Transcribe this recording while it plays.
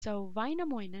So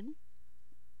Wainamoinen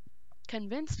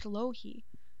convinced Louhi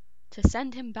to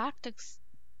send him back to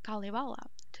Kalevala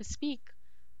to speak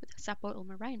with Seppo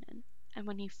Ilmarinen. And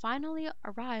when he finally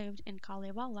arrived in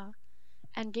Kalevala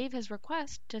and gave his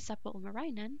request to Seppo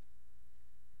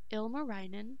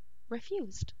Ilmarinen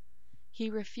refused.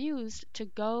 He refused to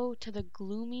go to the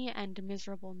gloomy and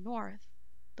miserable north,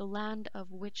 the land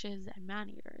of witches and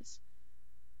man-eaters.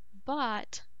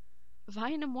 But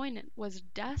Wainamoinen was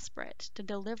desperate to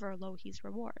deliver Louhi's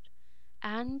reward,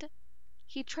 and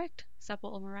he tricked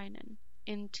Seppo Ilmarinen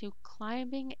into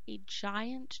climbing a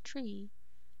giant tree,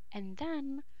 and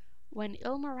then, when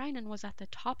Ilmarinen was at the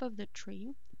top of the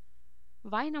tree,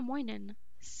 Wainamoinen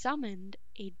summoned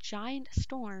a giant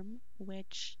storm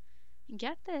which,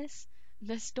 get this,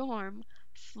 the storm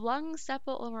flung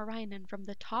Seppo Ilmarinen from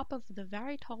the top of the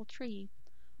very tall tree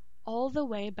all the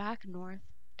way back north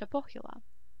to Pohjola.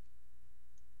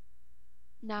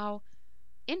 Now,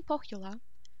 in Pohjola,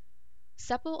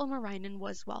 Seppo Ilmarinen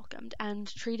was welcomed and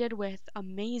treated with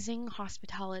amazing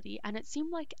hospitality, and it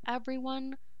seemed like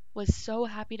everyone was so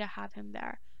happy to have him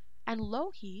there. And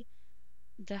Louhi,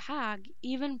 the hag,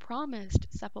 even promised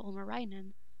Seppo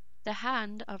Ilmarinen the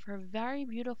hand of her very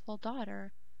beautiful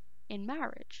daughter in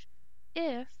marriage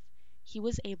if he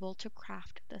was able to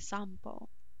craft the Sampo.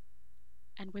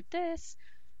 And with this,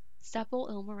 Seppo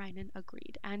Ilmarinen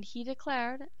agreed, and he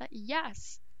declared that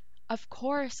yes, of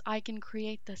course I can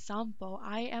create the Sampo.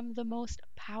 I am the most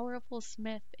powerful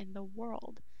smith in the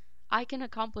world. I can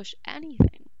accomplish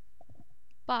anything.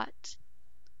 But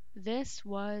this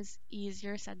was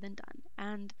easier said than done,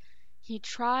 and he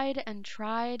tried and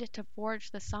tried to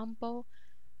forge the Sampo,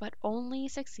 but only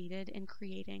succeeded in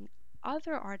creating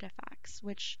other artifacts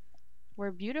which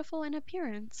were beautiful in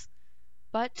appearance,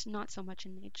 but not so much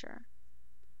in nature.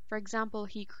 For example,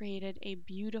 he created a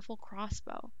beautiful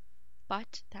crossbow,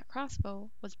 but that crossbow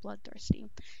was bloodthirsty.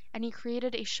 And he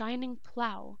created a shining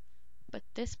plow, but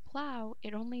this plow,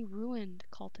 it only ruined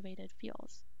cultivated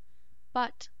fields.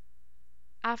 But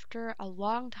after a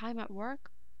long time at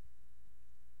work,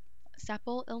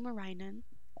 Seppo Ilmarinen,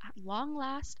 at long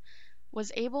last,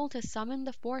 was able to summon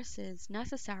the forces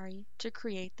necessary to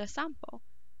create the Sampo,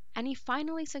 and he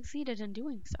finally succeeded in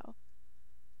doing so.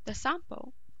 The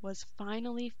Sampo was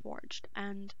finally forged,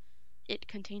 and it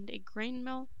contained a grain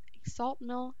mill, a salt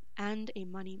mill, and a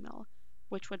money mill,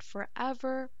 which would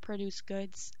forever produce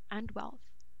goods and wealth.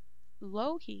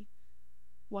 Louhi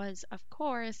was, of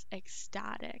course,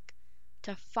 ecstatic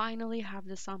to finally have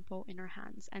the Sampo in her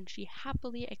hands, and she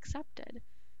happily accepted,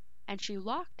 and she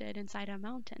locked it inside a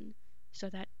mountain so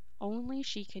that only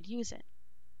she could use it.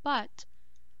 But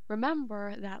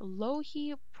remember that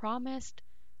Louhi promised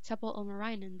Seppo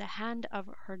Ilmarinen the hand of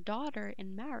her daughter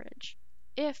in marriage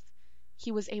if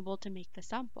he was able to make the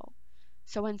Sampo.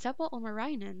 So when Seppo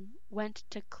Ilmarinen went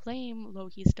to claim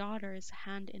Louhi's daughter's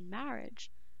hand in marriage,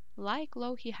 like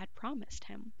Louhi had promised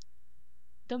him,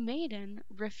 the maiden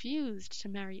refused to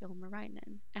marry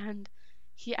Ilmarinen, and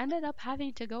he ended up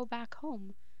having to go back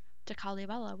home to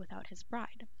Kalevala without his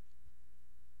bride.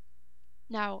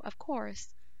 Now, of course,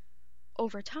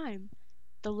 over time,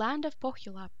 the land of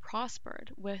Pohjola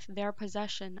prospered with their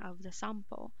possession of the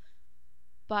Sampo,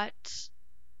 but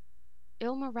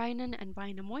Ilmarinen and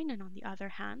Wainamoinen, on the other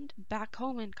hand, back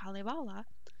home in Kalevala,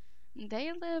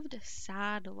 they lived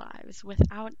sad lives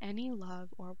without any love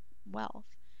or wealth.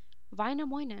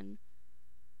 Wainamoinen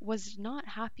was not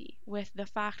happy with the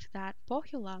fact that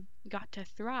Pohjola got to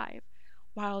thrive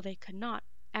while they could not,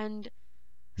 and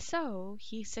so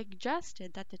he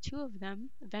suggested that the two of them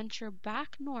venture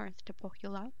back north to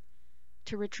Pohjola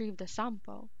to retrieve the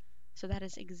Sampo. So that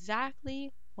is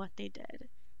exactly what they did.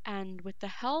 And with the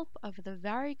help of the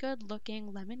very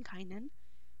good-looking Lemminkainen,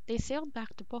 they sailed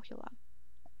back to Pohjola.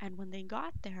 And when they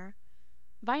got there,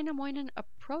 Wainamoinen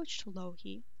approached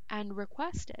Louhi and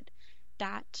requested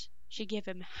that she give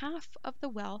him half of the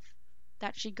wealth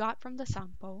that she got from the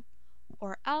Sampo,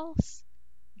 or else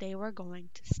they were going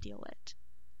to steal it.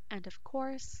 And of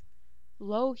course,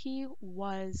 Louhi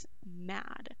was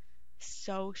mad,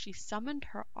 so she summoned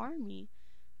her army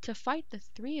to fight the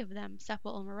three of them,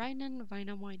 Seppo Ilmarinen,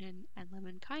 Wainamoinen, and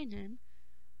Lemminkainen.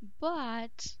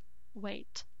 But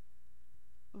wait,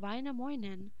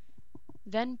 Wainamoinen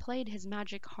then played his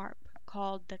magic harp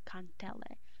called the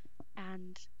kantele,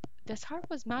 and this harp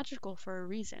was magical for a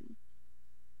reason.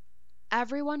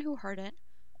 Everyone who heard it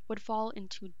would fall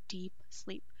into deep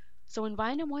sleep. So when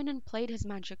Wainamoinen played his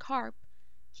magic harp,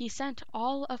 he sent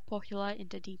all of Pohjola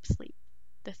into deep sleep.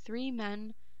 The three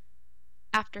men,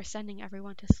 after sending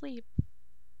everyone to sleep,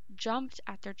 jumped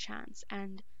at their chance,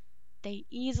 and they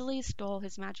easily stole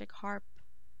his magic harp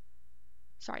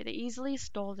They easily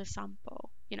stole the Sampo,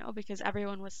 because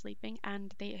everyone was sleeping,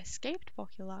 and they escaped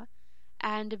Pohjola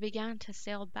and began to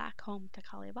sail back home to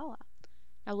Kalevala.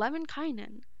 Now,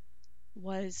 Lemminkainen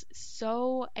was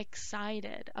so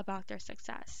excited about their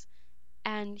success,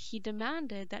 and he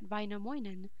demanded that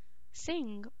Wainamoinen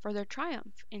sing for their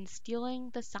triumph in stealing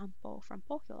the Sampo from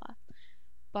Pohjola.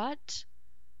 But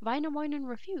Wainamoinen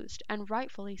refused, and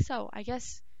rightfully so. I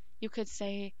guess you could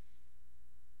say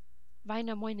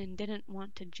Wainamoinen didn't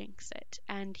want to jinx it,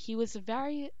 and he was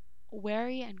very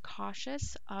wary and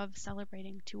cautious of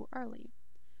celebrating too early.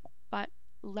 But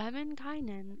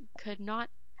Lemminkainen could not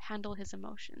handle his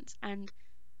emotions, and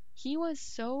he was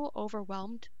so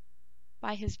overwhelmed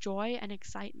by his joy and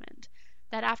excitement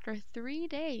that after 3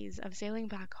 days of sailing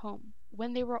back home,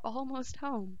 when they were almost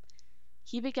home,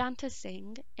 he began to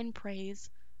sing in praise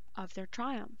of their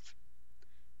triumph.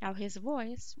 Now his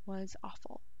voice was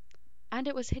awful, and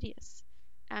it was hideous,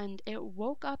 and it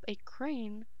woke up a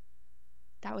crane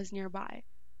that was nearby,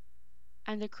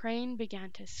 and the crane began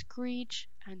to screech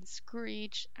and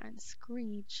screech and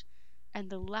screech, and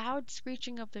the loud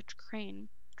screeching of the crane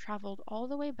traveled all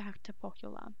the way back to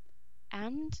Pohjola.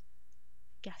 And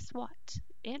guess what?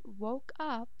 It woke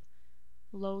up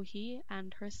Louhi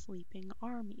and her sleeping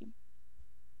army.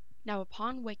 Now,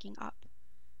 upon waking up,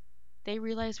 they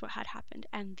realized what had happened,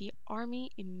 and the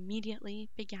army immediately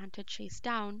began to chase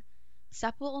down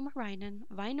Seppo Ilmarinen,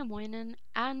 Wainamoinen,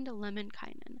 and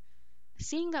Lemminkainen.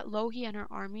 Seeing that Louhi and her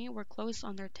army were close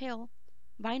on their tail,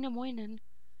 Wainamoinen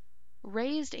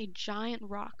raised a giant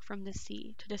rock from the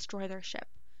sea to destroy their ship.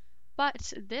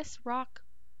 But this rock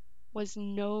was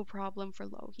no problem for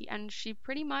Louhi, and she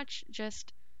pretty much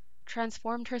just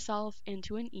transformed herself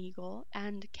into an eagle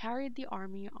and carried the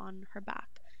army on her back,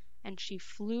 and she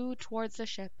flew towards the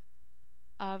ship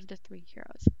of the three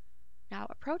heroes. Now,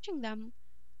 approaching them,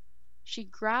 she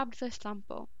grabbed the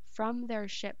Sampo from their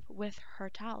ship with her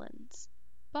talons.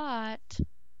 But,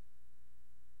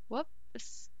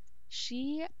 whoops,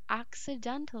 she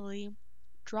accidentally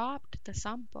dropped the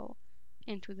Sampo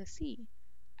into the sea,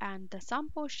 and the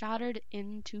Sampo shattered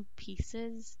into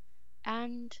pieces,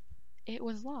 and it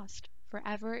was lost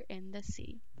forever in the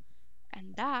sea.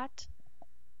 And that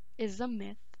is the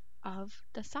myth of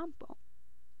the Sampo.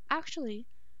 Actually,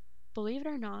 believe it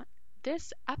or not,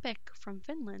 this epic from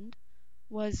Finland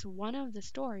was one of the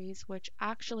stories which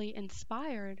actually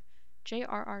inspired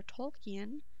J.R.R.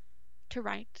 Tolkien to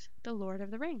write The Lord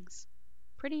of the Rings.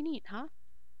 Pretty neat, huh?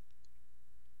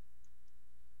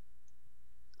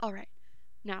 Alright,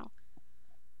 now,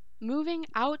 moving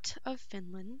out of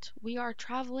Finland, we are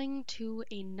traveling to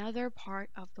another part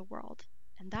of the world,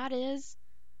 and that is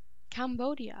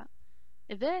Cambodia.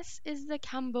 This is the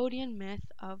Cambodian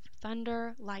myth of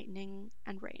thunder, lightning,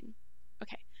 and rain.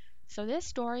 Okay, so this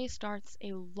story starts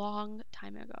a long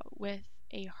time ago with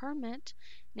a hermit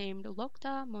named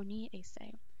Lokta Moni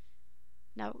Ese.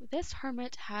 Now, this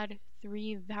hermit had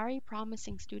 3 very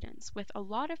promising students with a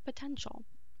lot of potential: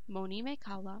 Moni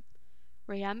Mekala,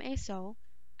 Rayam Eso,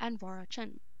 and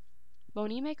Varachen.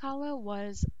 Moni Mekala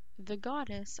was the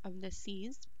goddess of the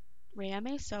seas, Rayam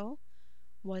Eso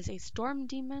was a storm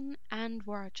demon, and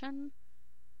Varachen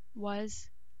was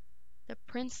the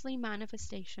princely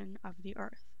manifestation of the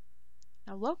earth.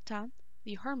 Now Lokta,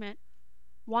 the hermit,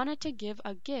 wanted to give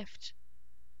a gift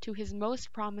to his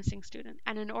most promising student,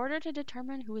 and in order to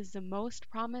determine who is the most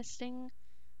promising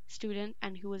student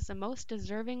and who is the most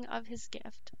deserving of his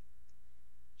gift,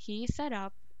 he set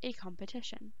up a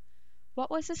competition.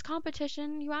 What was this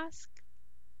competition, you ask?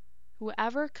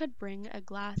 Whoever could bring a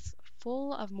glass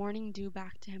full of morning dew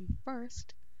back to him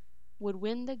first would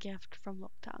win the gift from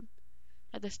Lokta.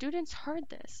 Now the students heard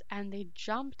this and they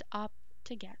jumped up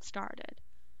to get started.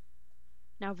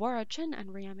 Now Vorachin and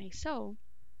Ryame So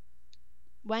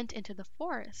went into the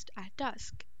forest at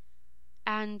dusk,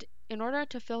 and in order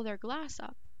to fill their glass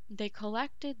up, they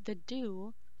collected the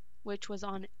dew which was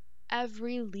on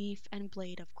every leaf and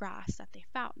blade of grass that they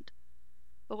found.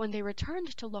 But when they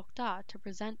returned to Lokta to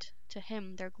present to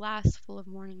him their glass full of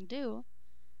morning dew,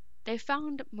 they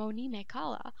found Moni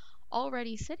Mekala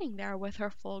already sitting there with her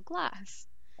full glass.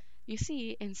 You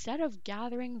see, instead of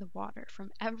gathering the water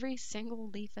from every single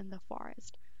leaf in the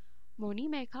forest, Moni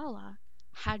Mekala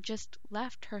had just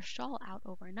left her shawl out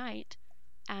overnight,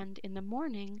 and in the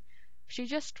morning she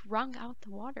just wrung out the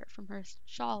water from her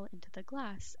shawl into the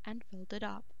glass and filled it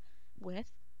up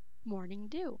with morning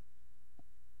dew.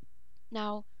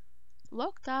 Now,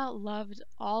 Lokta loved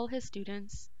all his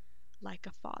students like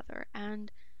a father,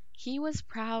 and he was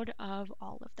proud of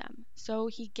all of them, so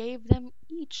he gave them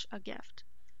each a gift.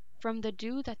 From the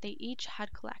dew that they each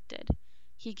had collected,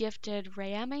 he gifted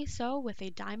Rayame So with a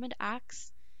diamond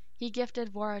axe, He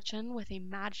gifted Vorachan with a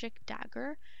magic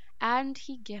dagger, and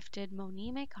he gifted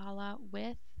Moni Mekala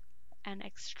with an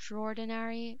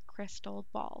extraordinary crystal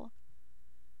ball.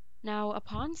 Now,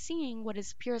 upon seeing what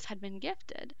his peers had been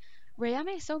gifted,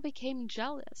 Reameso became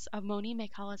jealous of Moni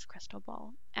Mekala's crystal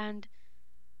ball, and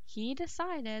he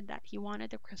decided that he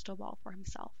wanted the crystal ball for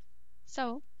himself.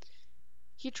 So,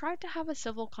 he tried to have a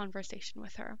civil conversation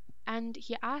with her, and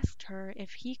he asked her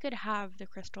if he could have the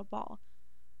crystal ball.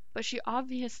 But she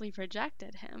obviously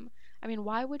rejected him. I mean,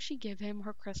 why would she give him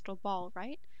her crystal ball,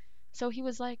 right? So he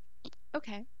was like,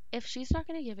 okay, if she's not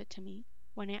going to give it to me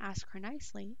when I ask her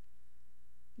nicely,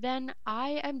 then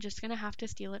I am just going to have to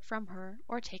steal it from her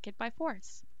or take it by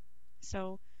force.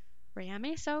 So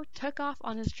Reameso took off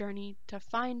on his journey to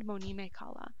find Moni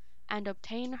Mekala and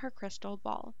obtain her crystal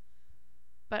ball.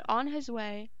 But on his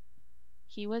way,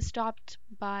 he was stopped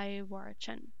by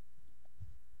Vorachan.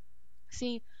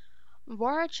 See,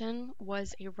 Vorachan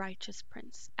was a righteous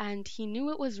prince, and he knew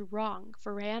it was wrong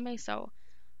for Reameso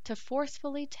to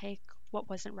forcefully take what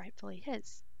wasn't rightfully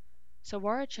his. So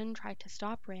Vorachan tried to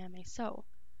stop Reameso,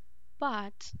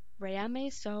 but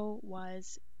Reameso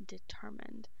was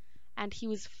determined, and he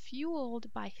was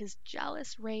fueled by his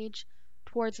jealous rage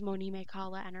towards Moni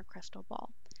Mekala and her crystal ball,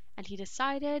 and he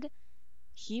decided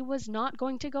he was not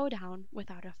going to go down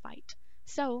without a fight.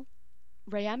 So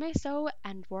Reameso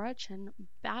and Vorachan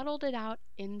battled it out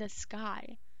in the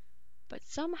sky, but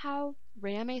somehow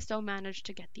Reameso managed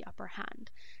to get the upper hand,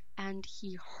 and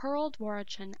he hurled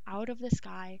Vorachan out of the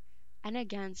sky and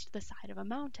against the side of a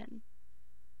mountain.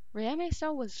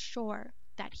 Reameso was sure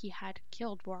that he had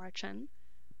killed Vorachan,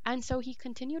 and so he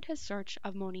continued his search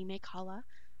of Moni Mekala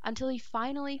until he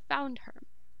finally found her.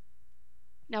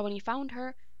 Now, when he found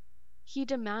her, he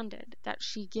demanded that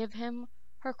she give him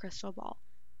her crystal ball,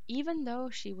 even though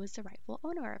she was the rightful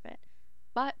owner of it.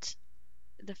 But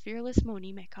the fearless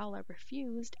Moni Mekala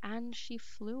refused, and she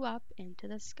flew up into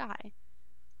the sky.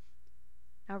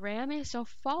 Now Reameso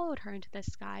followed her into the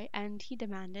sky, and he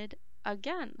demanded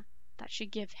again that she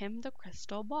give him the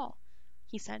crystal ball.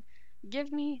 He said,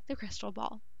 "Give me the crystal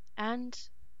ball." And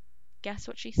guess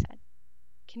what she said?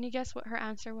 Can you guess what her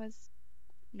answer was?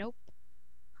 Nope.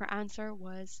 Her answer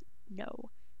was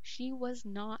no. She was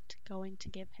not going to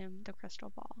give him the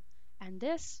crystal ball. And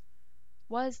this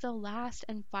was the last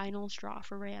and final straw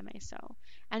for Reameso,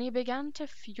 and he began to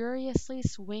furiously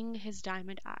swing his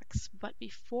diamond axe. But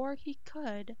before he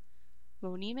could,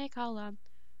 Moni Mekala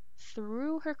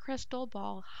threw her crystal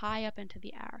ball high up into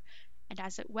the air, and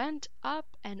as it went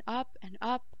up and up and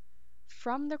up,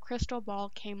 from the crystal ball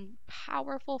came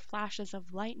powerful flashes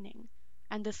of lightning,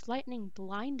 and this lightning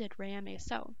blinded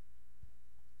Reameso.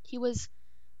 He was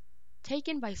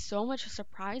taken by so much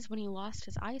surprise when he lost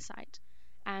his eyesight,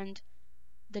 and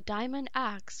the diamond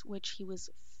axe, which he was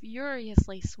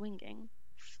furiously swinging,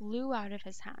 flew out of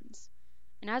his hands.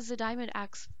 And as the diamond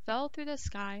axe fell through the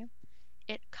sky,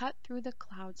 it cut through the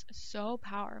clouds so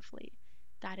powerfully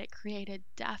that it created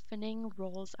deafening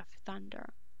rolls of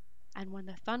thunder. And when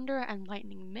the thunder and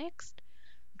lightning mixed,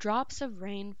 drops of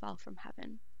rain fell from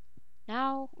heaven.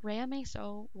 Now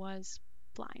Reameso was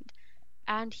blind,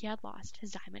 and he had lost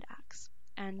his diamond axe,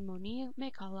 and Moni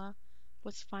Mekala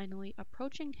was finally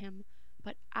approaching him,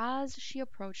 but as she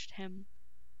approached him,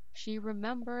 she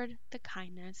remembered the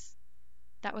kindness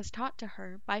that was taught to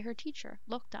her by her teacher,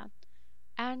 Lokta,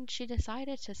 and she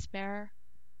decided to spare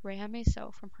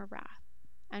Reameso from her wrath,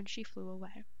 and she flew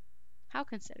away. How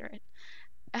considerate.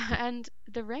 And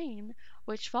the rain,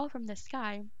 which fell from the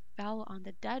sky, fell on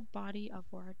the dead body of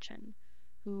Vorachan,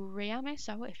 who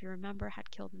Reameso, if you remember,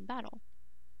 had killed in battle.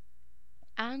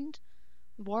 And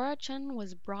Vorachan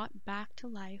was brought back to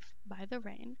life by the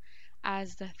rain,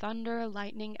 as the thunder,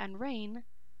 lightning, and rain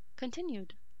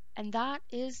continued. And that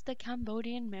is the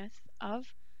Cambodian myth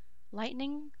of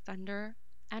lightning, thunder,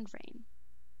 and rain.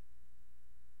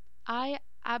 I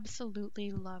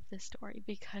absolutely love this story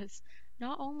because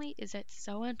not only is it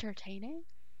so entertaining,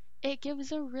 it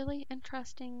gives a really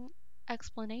interesting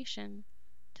explanation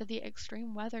to the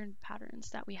extreme weather patterns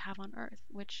that we have on Earth,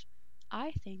 which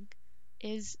I think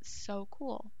is so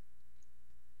cool.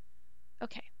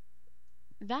 Okay,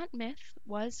 that myth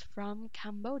was from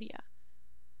Cambodia.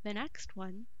 The next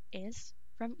one is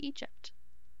from Egypt.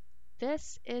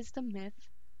 This is the myth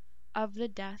of the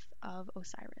death of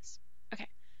Osiris. Okay,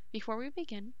 before we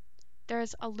begin,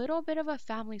 there's a little bit of a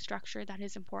family structure that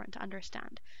is important to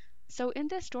understand. So in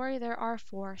this story, there are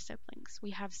 4 siblings.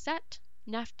 We have Set,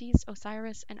 Nephthys,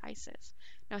 Osiris, and Isis.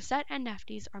 Now Set and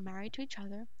Nephthys are married to each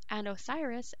other, and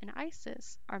Osiris and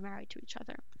Isis are married to each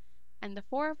other. And the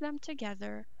 4 of them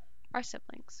together are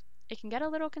siblings. It can get a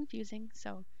little confusing,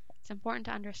 so It's important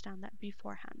to understand that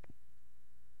beforehand.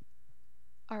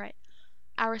 Alright,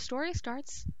 our story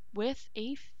starts with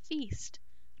a feast,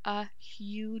 a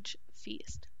huge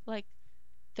feast, like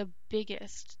the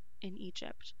biggest in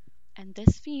Egypt. And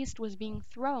this feast was being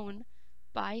thrown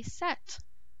by Set,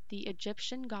 the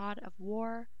Egyptian god of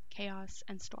war, chaos,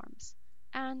 and storms,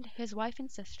 and his wife and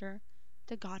sister,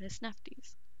 the goddess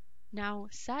Nephthys. Now,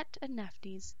 Set and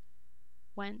Nephthys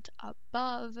went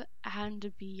above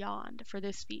and beyond for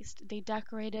this feast. They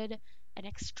decorated an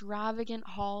extravagant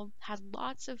hall, had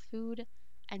lots of food,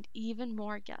 and even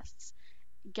more guests.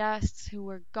 Guests who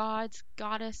were gods,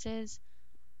 goddesses,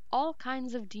 all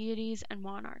kinds of deities and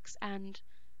monarchs. And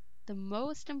the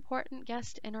most important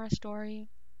guest in our story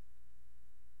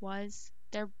was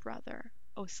their brother,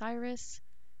 Osiris,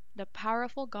 the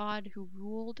powerful god who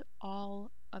ruled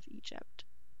all of Egypt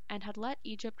and had let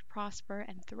Egypt prosper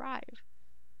and thrive.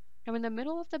 Now, in the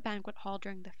middle of the banquet hall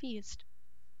during the feast,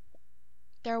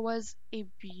 there was a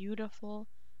beautiful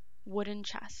wooden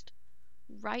chest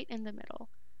right in the middle.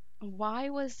 Why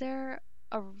was there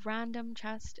a random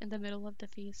chest in the middle of the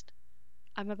feast?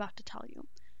 I'm about to tell you.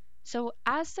 So,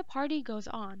 as the party goes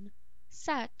on,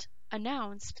 Set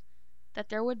announced that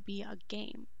there would be a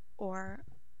game or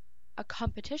a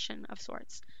competition of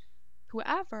sorts.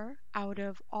 Whoever, out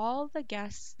of all the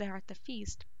guests there at the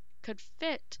feast, could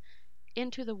fit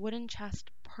into the wooden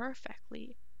chest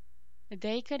perfectly,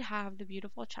 they could have the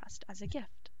beautiful chest as a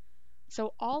gift.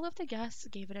 So all of the guests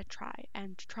gave it a try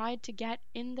and tried to get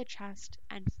in the chest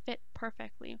and fit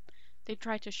perfectly. They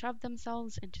tried to shove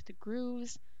themselves into the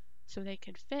grooves so they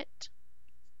could fit,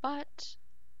 but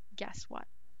guess what?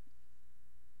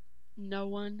 No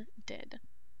one did.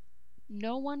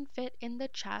 No one fit in the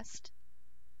chest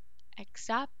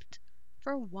except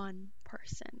for one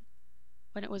person.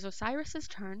 When it was Osiris's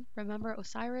turn, remember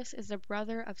Osiris is the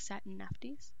brother of Set and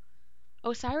Nephthys,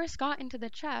 Osiris got into the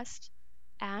chest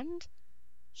and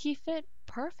he fit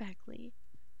perfectly.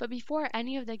 But before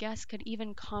any of the guests could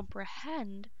even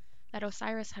comprehend that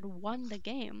Osiris had won the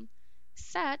game,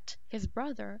 Set, his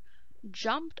brother,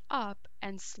 jumped up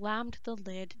and slammed the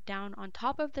lid down on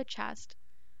top of the chest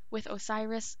with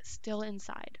Osiris still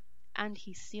inside, and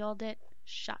he sealed it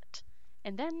shut.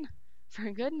 And then,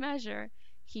 for good measure,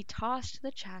 he tossed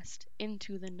the chest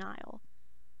into the Nile.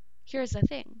 Here's the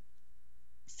thing.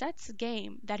 Set's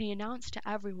game that he announced to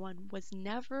everyone was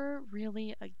never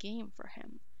really a game for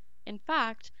him. In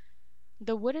fact,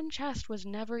 the wooden chest was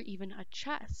never even a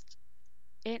chest.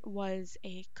 It was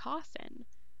a coffin.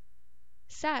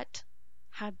 Set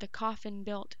had the coffin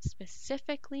built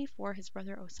specifically for his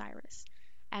brother Osiris,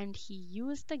 and he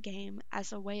used the game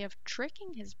as a way of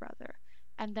tricking his brother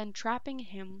and then trapping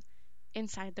him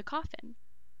inside the coffin.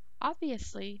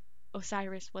 Obviously,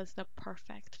 Osiris was the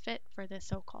perfect fit for this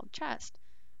so-called chest,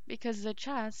 because the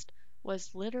chest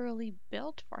was literally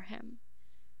built for him.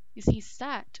 You see,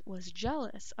 Set was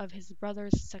jealous of his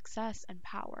brother's success and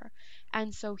power,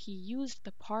 and so he used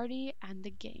the party and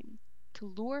the game to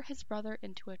lure his brother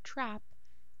into a trap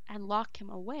and lock him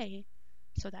away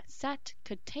so that Set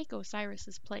could take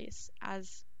Osiris's place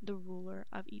as the ruler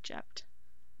of Egypt.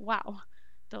 Wow,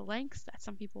 the lengths that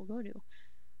some people go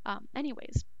to.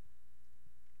 Anyways,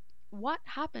 what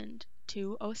happened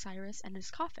to Osiris and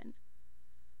his coffin?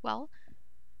 Well,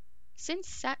 since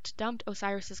Set dumped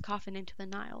Osiris's coffin into the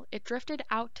Nile, it drifted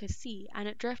out to sea, and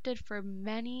it drifted for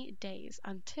many days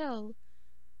until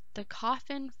the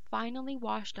coffin finally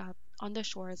washed up on the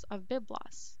shores of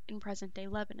Byblos, in present-day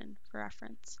Lebanon, for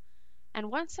reference. And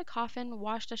once the coffin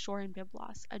washed ashore in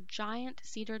Byblos, a giant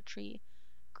cedar tree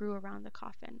grew around the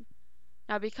coffin.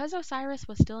 Now, because Osiris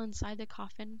was still inside the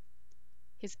coffin,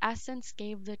 his essence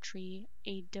gave the tree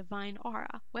a divine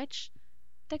aura, which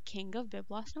the king of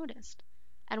Byblos noticed.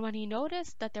 And when he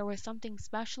noticed that there was something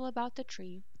special about the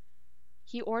tree,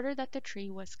 he ordered that the tree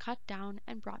was cut down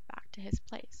and brought back to his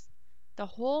place. The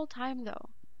whole time, though,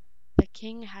 the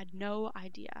king had no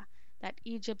idea that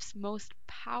Egypt's most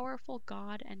powerful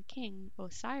god and king,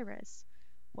 Osiris,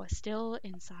 was still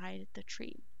inside the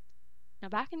tree. Now,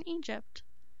 back in Egypt,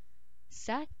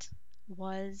 Set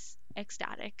was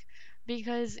ecstatic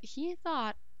because he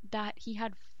thought that he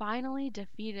had finally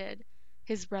defeated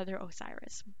his brother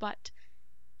Osiris, but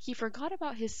he forgot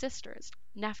about his sisters,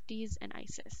 Nephthys and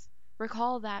Isis.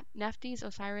 Recall that Nephthys,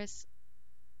 Osiris,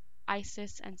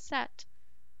 Isis, and Set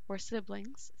were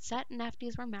siblings. Set and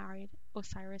Nephthys were married.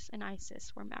 Osiris and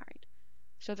Isis were married.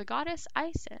 So the goddess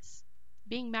Isis,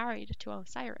 being married to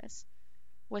Osiris,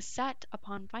 was set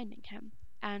upon finding him,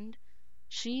 and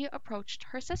she approached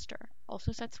her sister,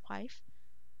 also Set's wife,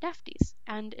 Nephthys,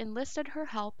 and enlisted her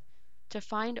help to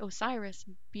find Osiris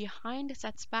behind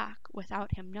Set's back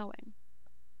without him knowing.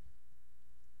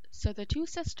 So the two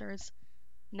sisters,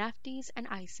 Nephthys and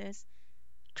Isis,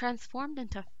 transformed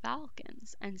into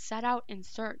falcons and set out in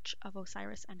search of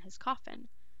Osiris and his coffin.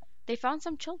 They found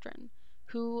some children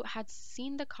who had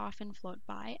seen the coffin float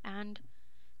by, and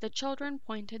the children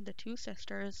pointed the two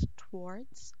sisters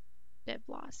towards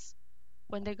Byblos.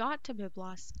 When they got to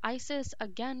Byblos, Isis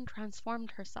again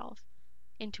transformed herself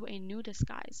into a new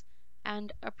disguise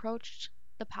and approached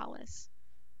the palace.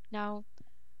 Now,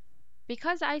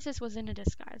 because Isis was in a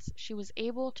disguise, she was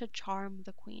able to charm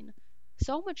the queen,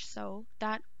 so much so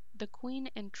that the queen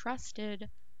entrusted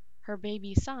her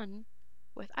baby son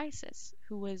with Isis,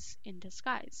 who was in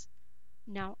disguise.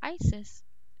 Now, Isis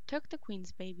took the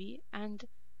queen's baby and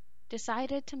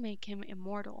decided to make him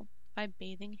immortal by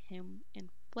bathing him in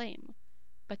flame.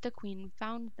 But the queen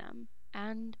found them,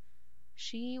 and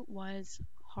she was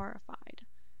horrified.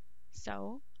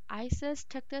 So Isis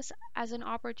took this as an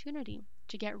opportunity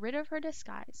to get rid of her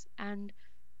disguise, and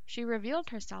she revealed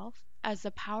herself as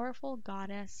the powerful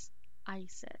goddess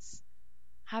Isis.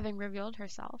 Having revealed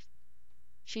herself,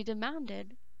 she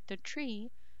demanded the tree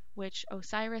which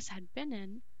Osiris had been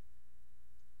in,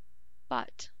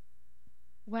 but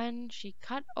when she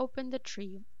cut open the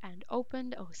tree and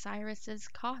opened Osiris's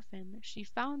coffin, she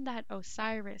found that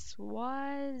Osiris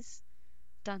was,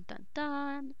 dun dun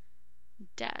dun,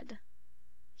 dead.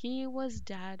 He was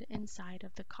dead inside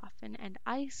of the coffin, and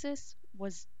Isis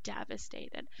was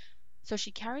devastated. So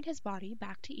she carried his body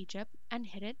back to Egypt and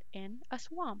hid it in a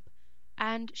swamp.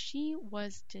 And she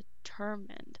was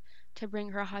determined to bring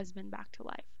her husband back to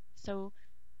life. So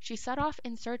she set off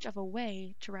in search of a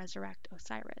way to resurrect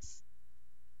Osiris.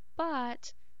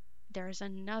 But there's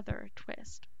another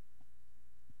twist.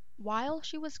 While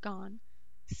she was gone,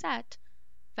 Set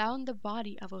found the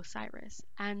body of Osiris,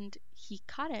 and he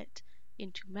cut it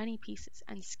into many pieces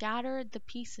and scattered the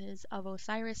pieces of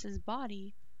Osiris's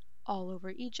body all over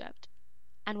Egypt.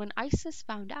 And when Isis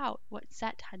found out what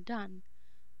Set had done,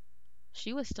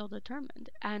 she was still determined,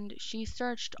 and she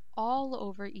searched all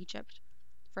over Egypt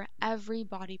for every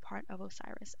body part of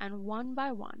Osiris, and one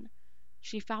by one,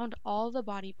 she found all the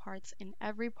body parts in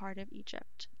every part of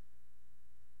Egypt,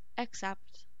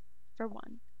 except for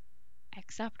one.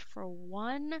 Except for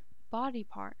one body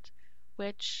part,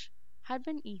 which had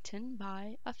been eaten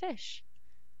by a fish.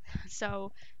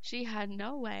 So she had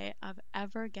no way of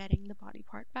ever getting the body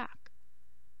part back.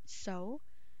 So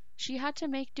she had to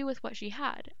make do with what she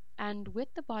had, and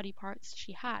with the body parts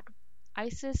she had,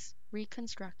 Isis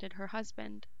reconstructed her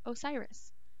husband,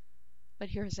 Osiris. But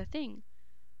here's the thing.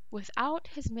 Without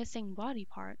his missing body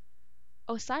part,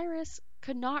 Osiris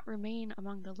could not remain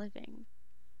among the living.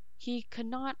 He could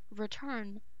not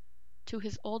return to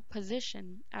his old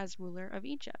position as ruler of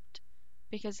Egypt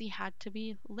because he had to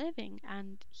be living,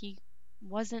 and he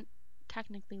wasn't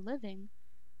technically living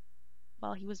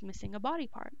while he was missing a body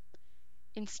part.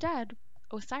 Instead,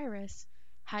 Osiris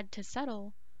had to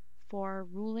settle for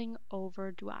ruling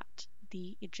over Duat,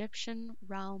 the Egyptian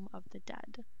realm of the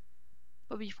dead.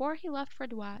 But before he left for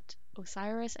Duat,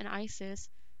 Osiris and Isis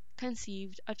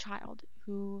conceived a child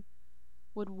who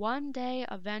would one day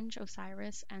avenge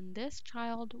Osiris, and this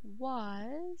child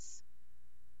was...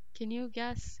 Can you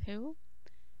guess who?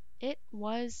 It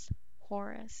was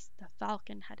Horus, the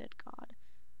falcon-headed god.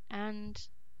 And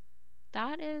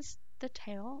that is the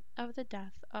tale of the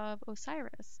death of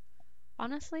Osiris.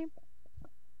 Honestly,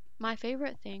 my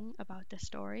favorite thing about this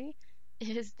story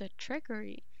is the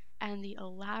trickery and the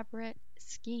elaborate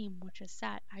scheme which is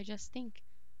set. I just think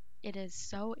it is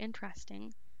so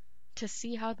interesting to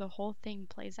see how the whole thing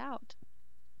plays out.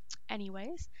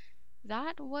 Anyways,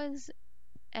 that was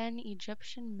an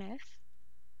Egyptian myth,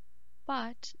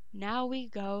 but now we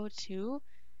go to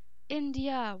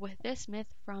India with this myth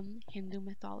from Hindu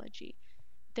mythology.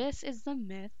 This is the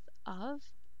myth of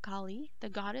Kali, the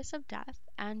goddess of death,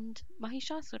 and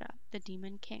Mahishasura, the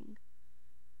demon king.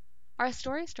 Our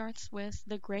story starts with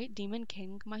the great demon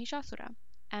king Mahishasura,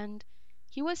 and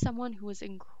he was someone who was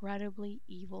incredibly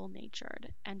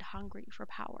evil-natured and hungry for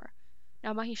power.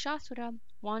 Now, Mahishasura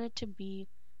wanted to be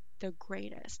the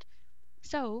greatest,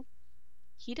 so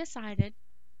he decided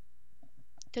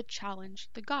to challenge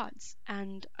the gods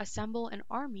and assemble an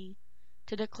army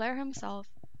to declare himself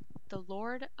the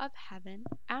Lord of Heaven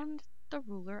and the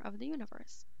ruler of the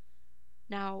universe.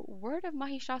 Now, word of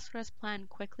Mahishasura's plan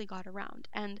quickly got around,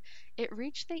 and it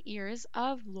reached the ears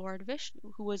of Lord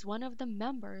Vishnu, who was one of the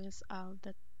members of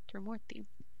the Trimurti.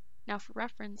 Now, for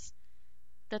reference,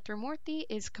 the Trimurti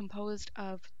is composed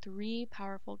of three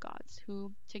powerful gods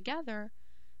who, together,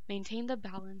 maintain the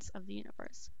balance of the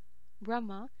universe.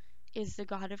 Brahma is the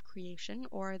god of creation,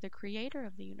 or the creator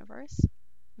of the universe.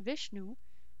 Vishnu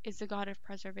is the god of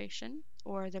preservation,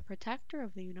 or the protector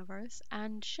of the universe,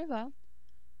 and Shiva,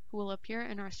 who will appear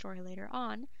in our story later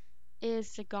on,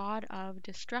 is the god of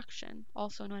destruction,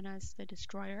 also known as the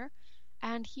destroyer,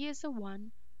 and he is the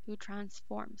one who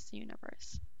transforms the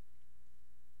universe.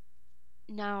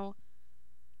 Now,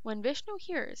 when Vishnu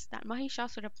hears that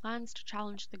Mahishasura plans to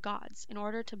challenge the gods in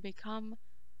order to become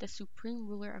the supreme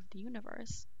ruler of the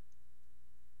universe,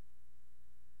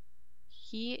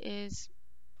 he is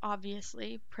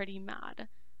obviously pretty mad.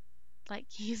 Like,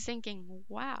 he's thinking,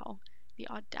 wow, the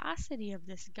audacity of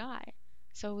this guy.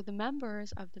 So the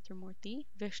members of the Trimurti,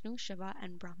 Vishnu, Shiva,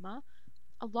 and Brahma,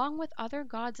 along with other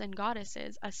gods and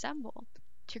goddesses, assemble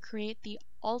to create the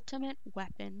ultimate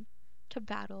weapon to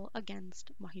battle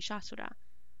against Mahishasura.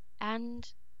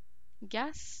 And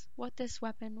guess what this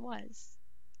weapon was?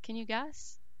 Can you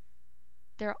guess?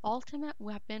 Their ultimate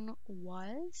weapon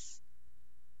was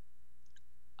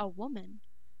a woman.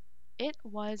 It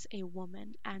was a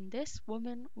woman, and this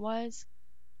woman was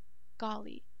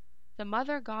Kali, the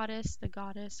mother goddess, the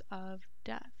goddess of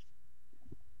death.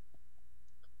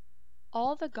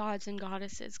 All the gods and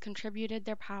goddesses contributed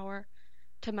their power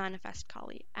to manifest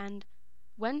Kali, and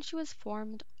when she was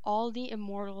formed, all the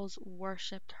immortals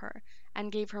worshipped her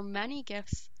and gave her many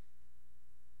gifts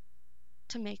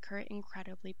to make her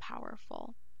incredibly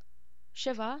powerful.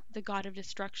 Shiva, the god of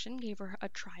destruction, gave her a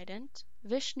trident.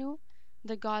 Vishnu,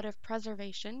 the god of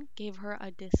preservation, gave her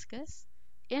a discus.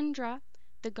 Indra,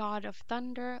 the god of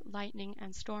thunder, lightning,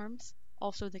 and storms,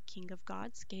 also the king of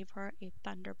gods, gave her a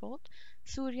thunderbolt.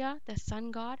 Surya, the sun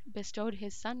god, bestowed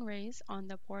his sun rays on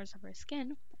the pores of her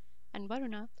skin. And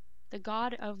Varuna, the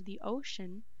god of the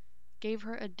ocean, gave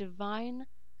her a divine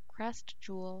crest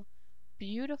jewel,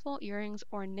 beautiful earrings,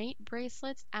 ornate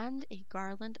bracelets, and a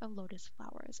garland of lotus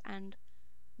flowers. And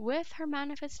with her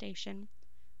manifestation,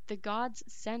 the gods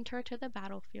sent her to the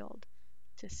battlefield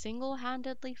to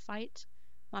single-handedly fight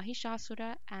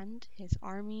Mahishasura and his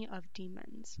army of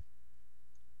demons.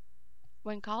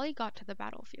 When Kali got to the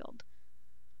battlefield,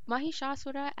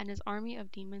 Mahishasura and his army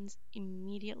of demons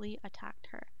immediately attacked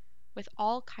her with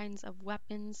all kinds of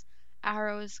weapons,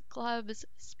 arrows, clubs,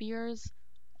 spears,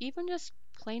 even just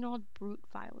plain old brute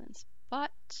violence.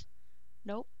 But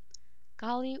nope,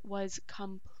 Kali was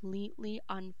completely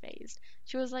unfazed.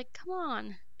 She was like, come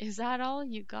on, is that all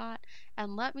you got?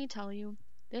 And let me tell you,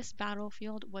 this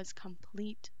battlefield was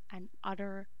complete and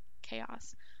utter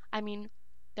chaos. I mean,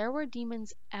 there were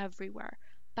demons everywhere,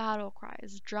 battle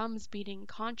cries, drums beating,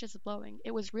 conches blowing.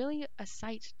 It was really a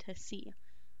sight to see.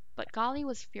 But Kali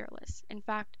was fearless. In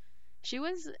fact, she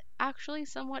was actually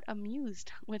somewhat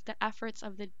amused with the efforts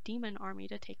of the demon army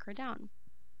to take her down.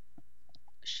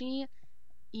 She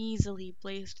easily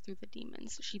blazed through the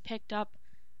demons. She picked up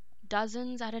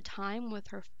dozens at a time with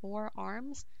her 4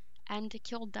 arms and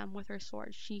killed them with her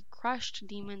sword. She crushed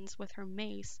demons with her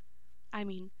mace. I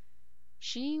mean,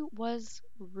 she was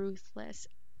ruthless.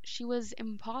 She was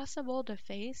impossible to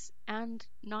face and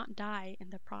not die in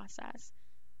the process.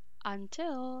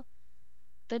 Until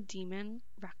the demon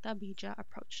Raktabija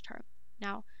approached her.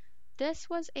 Now, this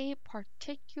was a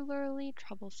particularly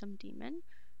troublesome demon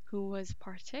who was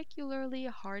particularly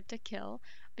hard to kill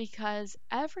because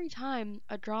every time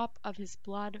a drop of his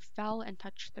blood fell and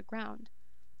touched the ground,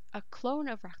 a clone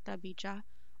of Raktabija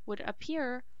would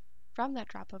appear from that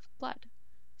drop of blood.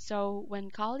 So when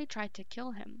Kali tried to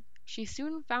kill him, she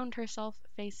soon found herself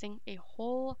facing a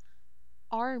whole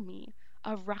army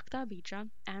of Raktabija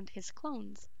and his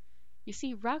clones. You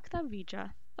see,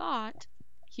 Raktabija thought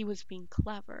he was being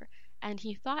clever, and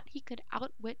he thought he could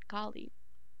outwit Kali,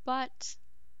 but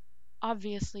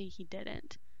obviously he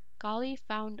didn't. Kali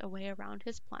found a way around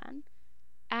his plan,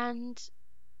 and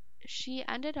she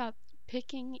ended up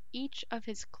picking each of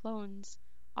his clones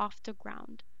off the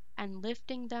ground and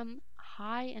lifting them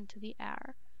high into the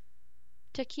air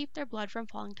to keep their blood from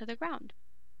falling to the ground.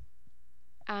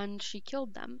 And she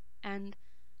killed them and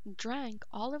drank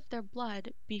all of their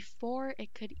blood before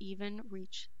it could even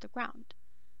reach the ground.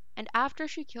 And after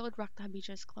she killed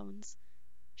Raktabija's clones,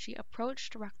 she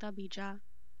approached Raktabija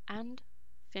and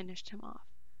finished him off.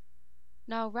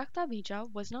 Now,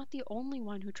 Raktabija was not the only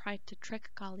one who tried to trick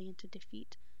Kali into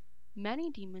defeat. Many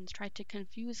demons tried to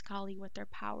confuse Kali with their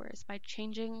powers by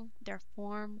changing their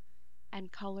form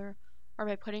and color or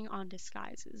by putting on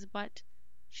disguises, but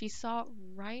she saw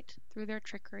right through their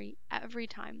trickery every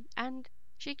time, and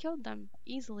she killed them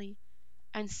easily.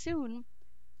 And soon,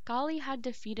 Kali had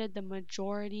defeated the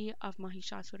majority of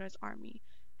Mahishasura's army,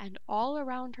 and all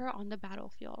around her on the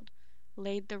battlefield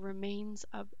laid the remains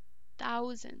of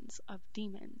thousands of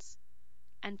demons.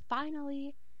 And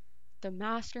finally, the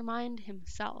mastermind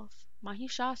himself,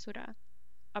 Mahishasura,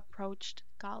 approached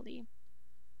Kali.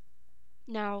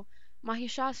 Now,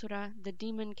 Mahishasura, the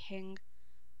demon king,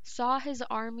 saw his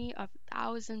army of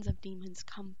thousands of demons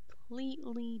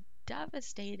completely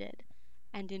devastated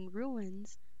and in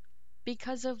ruins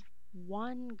because of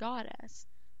one goddess,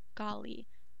 Kali,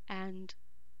 and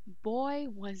boy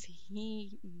was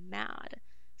he mad.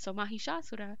 So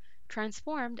Mahishasura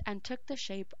transformed and took the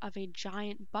shape of a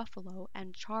giant buffalo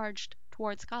and charged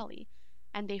towards Kali,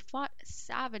 and they fought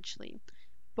savagely.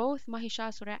 Both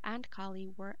Mahishasura and Kali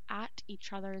were at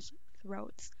each other's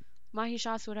throats.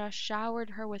 Mahishasura showered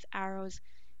her with arrows.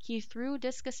 He threw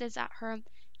discuses at her.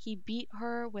 He beat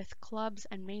her with clubs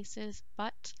and maces,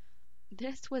 but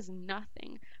this was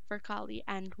nothing for Kali,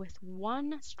 and with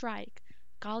one strike,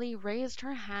 Kali raised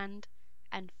her hand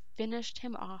and finished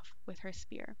him off with her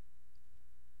spear.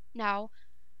 Now,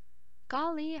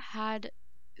 Kali had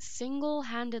single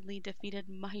handedly defeated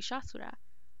Mahishasura,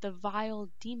 the vile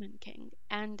demon king,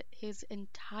 and his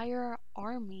entire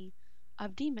army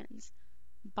of demons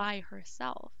by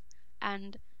herself,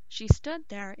 and she stood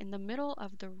there in the middle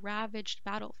of the ravaged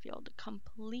battlefield,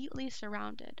 completely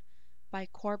surrounded by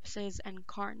corpses and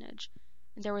carnage,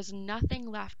 and there was nothing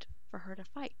left for her to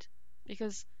fight,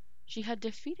 because she had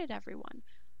defeated everyone.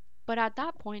 But at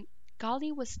that point,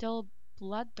 Kali was still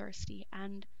bloodthirsty,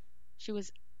 and she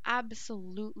was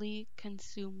absolutely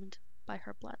consumed by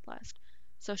her bloodlust.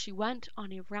 So she went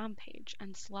on a rampage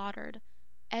and slaughtered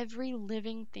every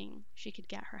living thing she could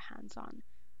get her hands on.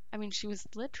 I mean, she was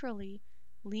literally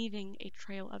leaving a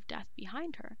trail of death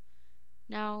behind her.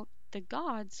 Now, the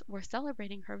gods were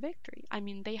celebrating her victory. I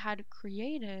mean, they had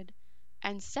created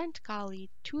and sent Kali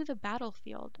to the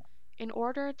battlefield in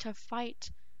order to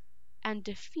fight and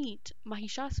defeat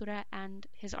Mahishasura and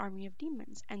his army of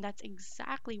demons. And that's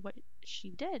exactly what she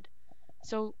did.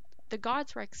 So the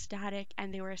gods were ecstatic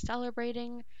and they were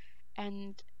celebrating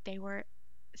and they were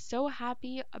so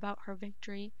happy about her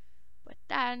victory. But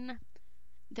then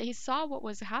they saw what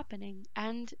was happening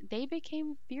and they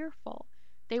became fearful.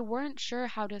 They weren't sure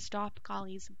how to stop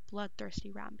Kali's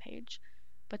bloodthirsty rampage.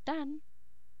 But then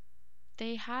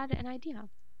they had an idea.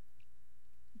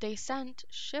 They sent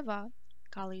Shiva,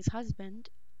 Kali's husband,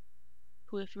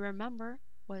 who, if you remember,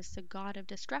 was the god of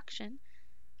destruction,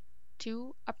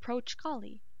 to approach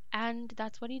Kali. And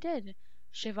that's what he did.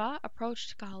 Shiva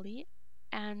approached Kali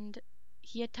and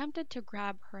he attempted to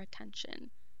grab her attention.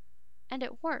 And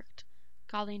it worked.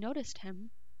 Kali noticed him,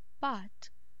 but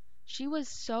she was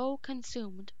so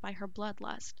consumed by her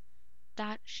bloodlust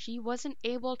that she wasn't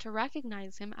able to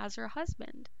recognize him as her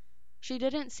husband. She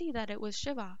didn't see that it was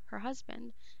Shiva, her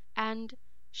husband, and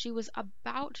she was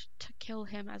about to kill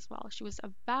him as well. She was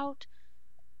about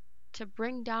to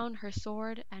bring down her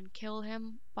sword and kill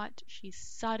him, but she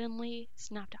suddenly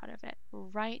snapped out of it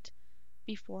right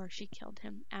before she killed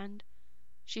him, and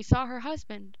she saw her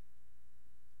husband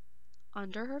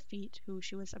under her feet, who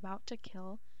she was about to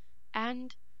kill,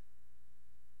 and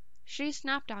she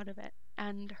snapped out of it,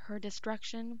 and her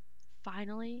destruction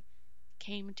finally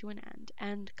came to an end,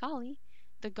 and Kali,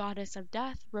 the goddess of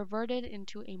death, reverted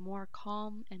into a more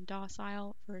calm and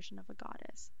docile version of a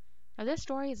goddess. Now, this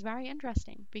story is very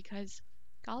interesting because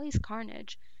Kali's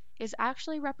carnage is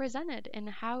actually represented in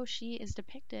how she is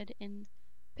depicted in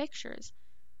pictures.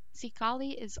 See,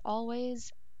 Kali is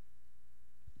always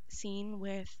seen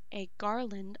with a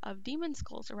garland of demon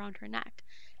skulls around her neck,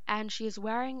 and she is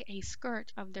wearing a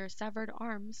skirt of their severed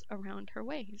arms around her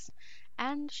waist,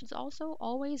 and she's also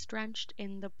always drenched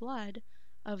in the blood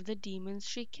of the demons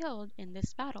she killed in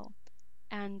this battle.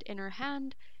 And in her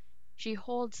hand, she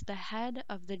holds the head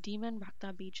of the demon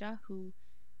Raktabija, who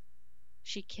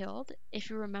she killed. If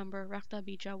you remember,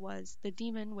 Raktabija was the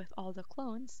demon with all the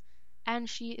clones, and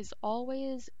she is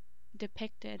always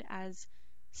depicted as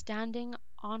standing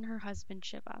on her husband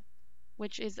Shiva,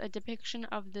 which is a depiction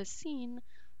of the scene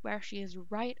where she is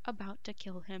right about to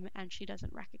kill him and she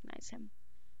doesn't recognize him.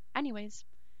 Anyways,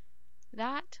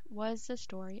 that was the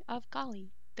story of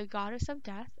Kali, the goddess of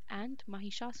death, and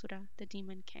Mahishasura, the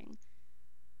demon king.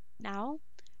 Now,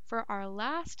 for our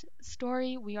last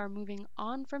story, we are moving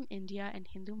on from India and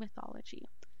Hindu mythology.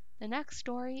 The next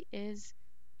story is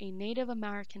a Native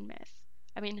American myth.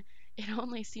 I mean, it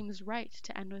only seems right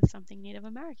to end with something Native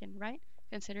American, right?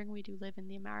 Considering we do live in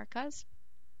the Americas.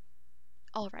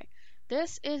 Alright,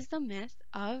 this is the myth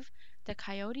of the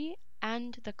coyote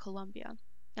and the Columbia.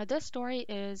 Now, this story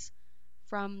is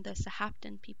from the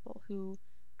Sahaptin people who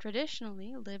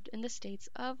traditionally lived in the states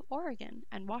of Oregon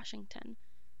and Washington.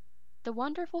 The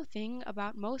wonderful thing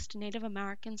about most Native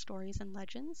American stories and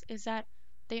legends is that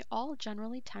they all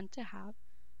generally tend to have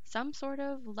some sort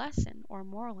of lesson or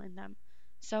moral in them.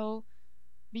 So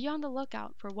Be on the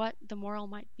lookout for what the moral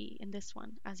might be in this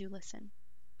one as you listen.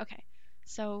 Okay,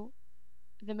 so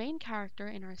the main character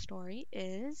in our story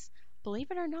is,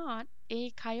 believe it or not, a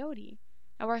coyote.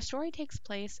 Now, our story takes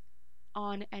place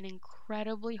on an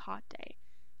incredibly hot day.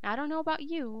 Now, I don't know about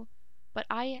you, but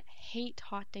I hate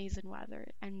hot days and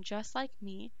weather, and just like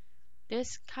me,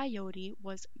 this coyote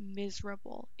was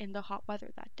miserable in the hot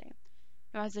weather that day.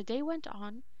 Now, as the day went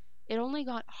on, it only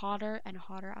got hotter and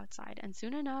hotter outside, and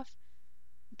soon enough,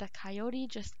 the coyote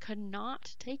just could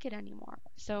not take it anymore.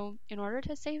 So, in order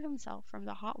to save himself from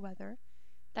the hot weather,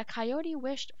 the coyote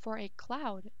wished for a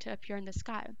cloud to appear in the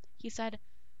sky. He said,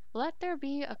 "Let there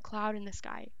be a cloud in the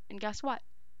sky." And guess what?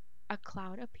 A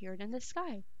cloud appeared in the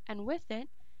sky, and with it,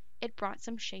 it brought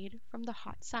some shade from the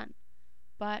hot sun,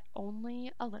 but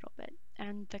only a little bit,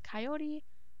 and the coyote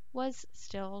was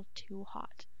still too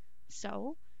hot.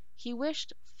 So he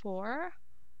wished for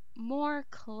more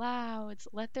clouds.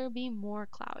 Let there be more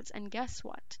clouds. And guess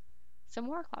what? Some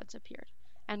more clouds appeared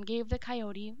and gave the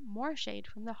coyote more shade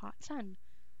from the hot sun.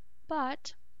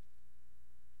 But,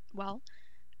 well,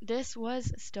 this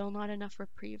was still not enough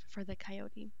reprieve for the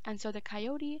coyote. And so the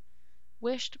coyote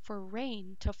wished for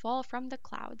rain to fall from the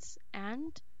clouds,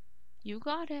 and you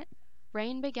got it.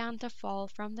 Rain began to fall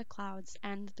from the clouds,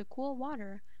 and the cool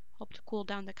water helped cool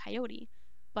down the coyote.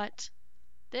 But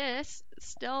this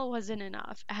still wasn't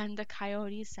enough, and the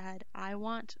coyote said, "I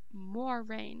want more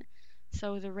rain."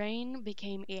 So the rain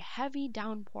became a heavy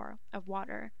downpour of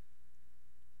water.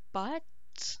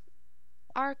 But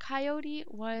our coyote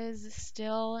was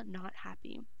still not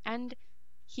happy, and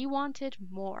he wanted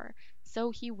more,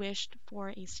 so he wished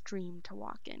for a stream to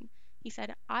walk in. He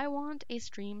said, "I want a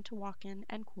stream to walk in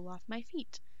and cool off my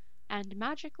feet." And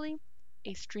magically,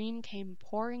 a stream came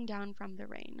pouring down from the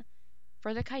rain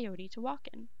for the coyote to walk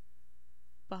in.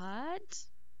 But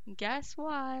guess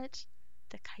what?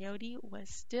 The coyote was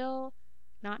still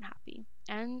not happy,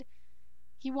 and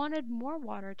he wanted more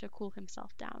water to cool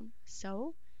himself down.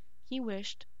 So he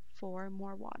wished for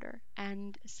more water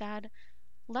and said,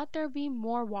 "Let there be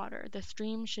more water. The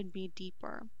stream should be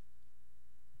deeper."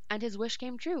 And his wish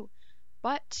came true,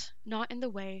 but not in the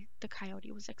way the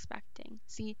coyote was expecting.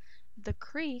 See, the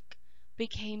creek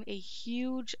became a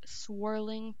huge,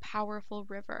 swirling, powerful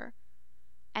river,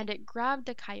 and it grabbed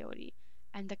the coyote,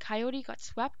 and the coyote got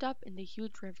swept up in the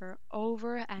huge river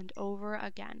over and over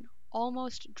again,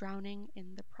 almost drowning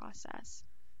in the process.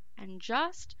 And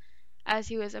just as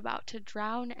he was about to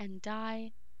drown and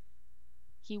die,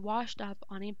 he washed up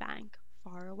on a bank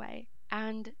far away,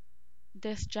 and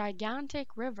this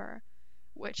gigantic river,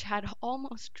 which had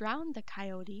almost drowned the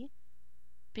coyote,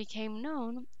 became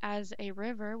known as a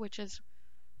river which is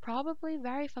probably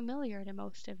very familiar to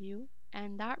most of you,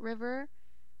 and that river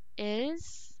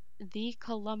is the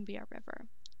Columbia River.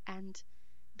 And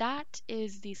that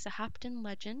is the Sahaptin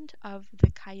legend of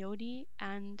the coyote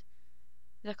and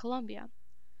the Columbia.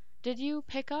 Did you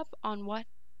pick up on what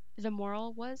the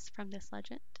moral was from this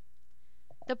legend?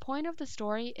 The point of the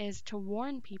story is to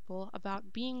warn people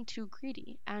about being too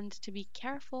greedy and to be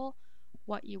careful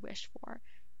what you wish for.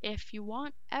 If you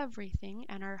want everything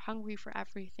and are hungry for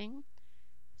everything,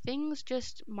 things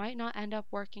just might not end up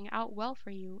working out well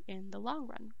for you in the long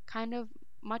run, kind of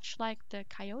much like the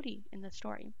coyote in the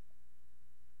story.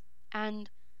 And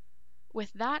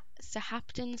with that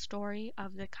Sahaptin story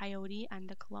of the coyote and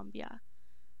the Columbia,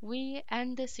 we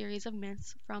end this series of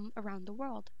myths from around the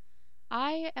world.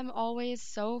 I am always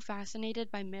so fascinated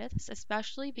by myths,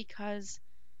 especially because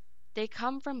they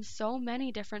come from so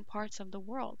many different parts of the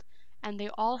world, and they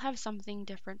all have something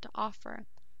different to offer.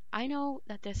 I know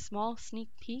that this small sneak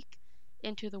peek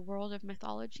into the world of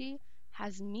mythology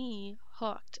has me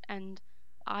hooked, and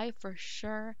I for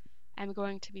sure am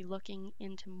going to be looking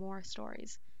into more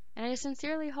stories. And I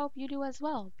sincerely hope you do as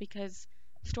well, because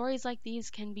stories like these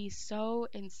can be so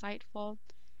insightful,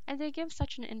 and they give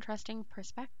such an interesting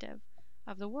perspective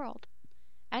of the world.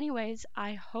 Anyways,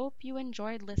 I hope you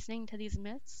enjoyed listening to these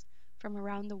myths from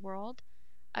around the world.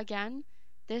 Again,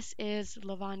 this is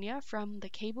Levanya from the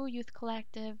KBOO Youth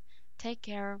Collective. Take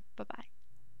care. Bye-bye.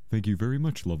 Thank you very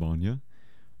much, Levanya.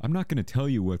 I'm not going to tell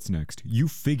you what's next. You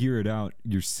figure it out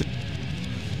yourself.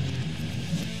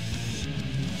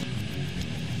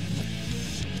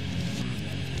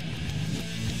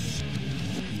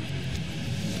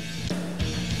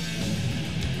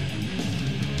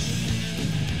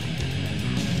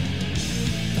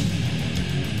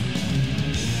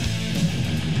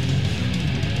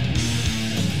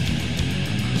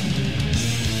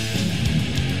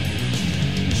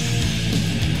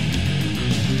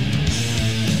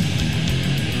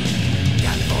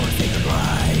 Secret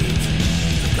right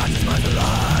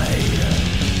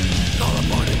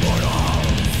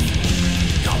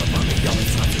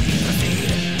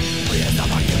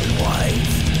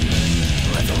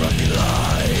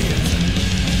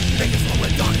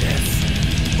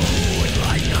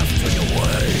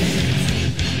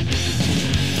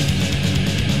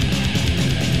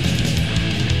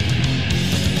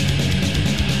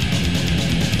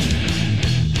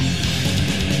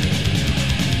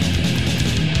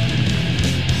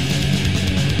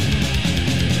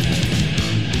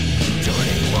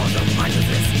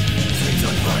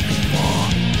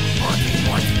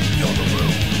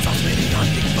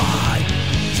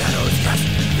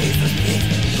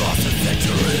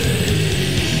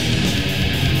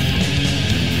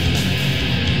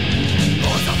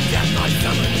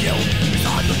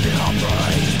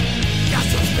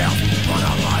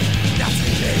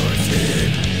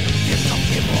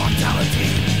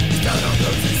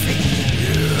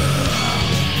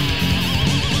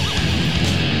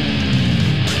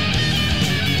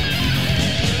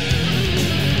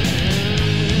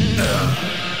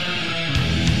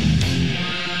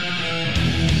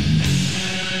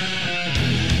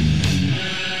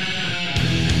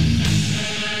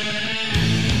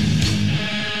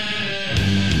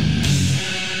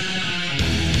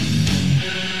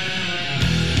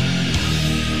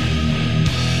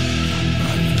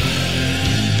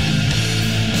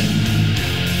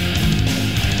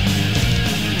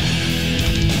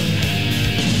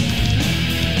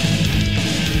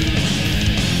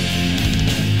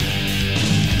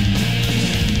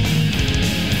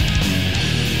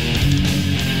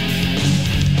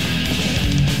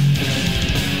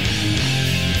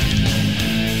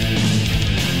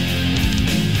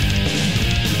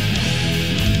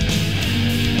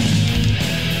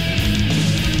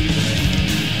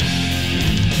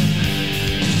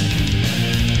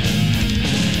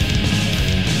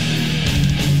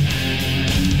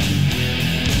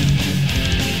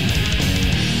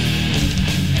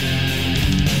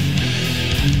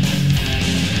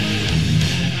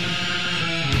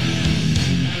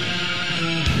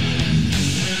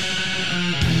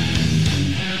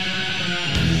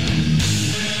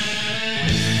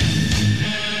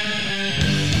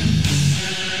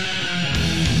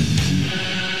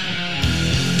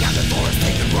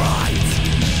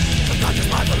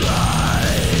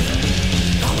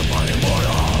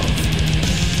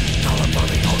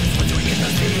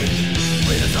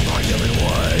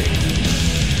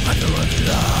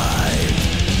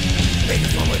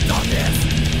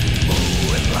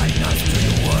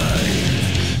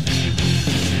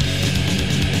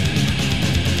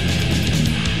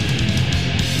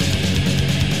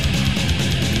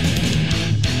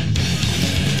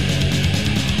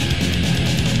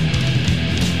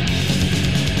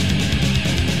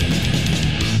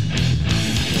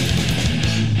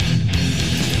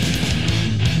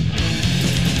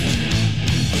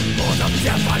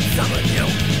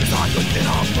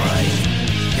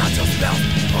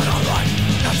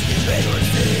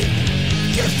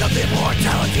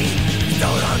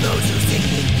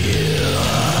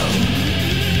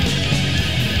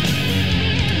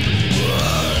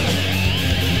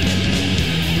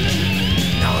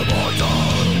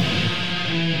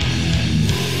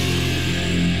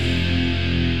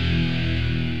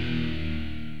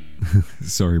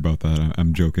Sorry about that,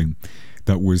 I'm joking.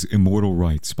 That was Immortal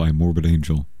Rights by Morbid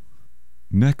Angel.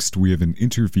 Next, we have an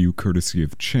interview courtesy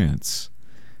of Chance.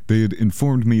 They had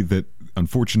informed me that,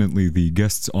 unfortunately, the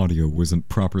guest's audio wasn't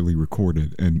properly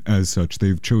recorded, and as such,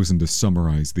 they've chosen to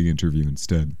summarize the interview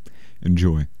instead.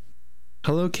 Enjoy.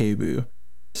 Hello, KBOO.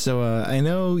 So, I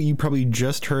know you probably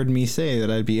just heard me say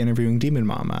that I'd be interviewing Demon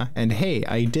Mama, and hey,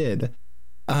 I did.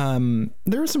 There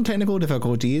were some technical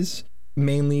difficulties,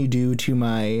 mainly due to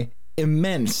my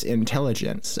immense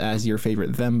intelligence as your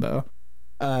favorite Thembo,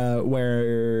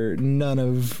 where none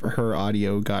of her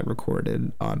audio got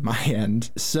recorded on my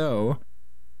end. So,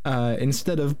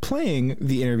 instead of playing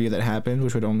the interview that happened,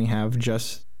 which would only have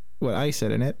just what I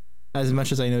said in it, as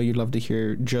much as I know you'd love to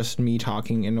hear just me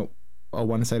talking in a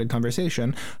one-sided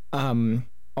conversation,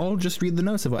 I'll just read the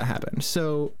notes of what happened.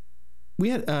 So, we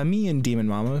had me and Demon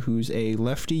Mama, who's a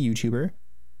lefty YouTuber,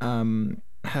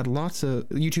 had lots of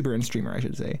YouTuber and streamer, I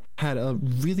should say, had a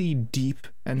really deep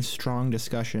and strong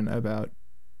discussion about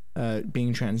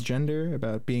being transgender,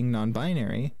 about being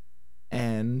non-binary,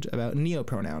 and about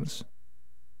neopronouns.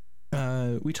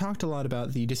 We talked a lot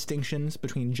about the distinctions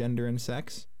between gender and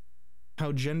sex,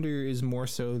 how gender is more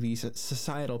so these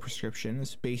societal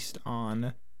prescriptions based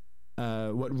on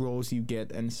what roles you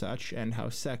get and such, and how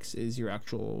sex is your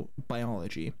actual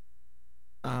biology.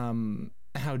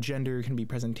 How gender can be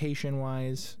presentation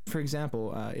wise. For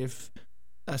example, if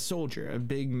a soldier, a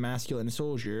big masculine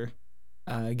soldier,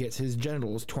 gets his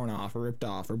genitals torn off or ripped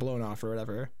off or blown off or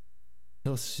whatever,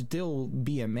 he'll still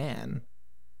be a man.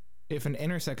 If an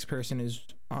intersex person is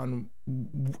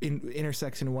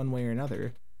intersex in one way or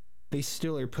another, they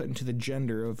still are put into the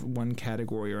gender of one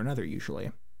category or another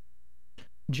usually.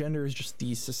 Gender is just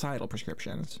these societal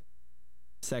prescriptions.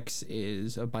 Sex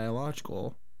is a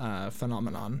biological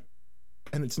phenomenon.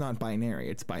 And it's not binary,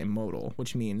 it's bimodal,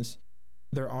 which means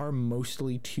there are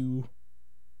mostly two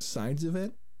sides of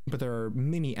it, but there are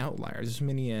many outliers, as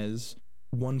many as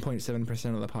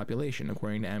 1.7% of the population,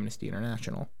 according to Amnesty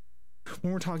International.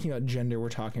 When we're talking about gender, we're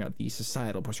talking about the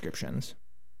societal prescriptions.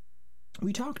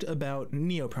 We talked about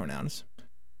neopronouns.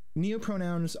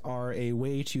 Neopronouns are a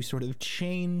way to sort of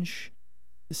change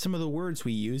some of the words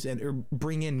we use or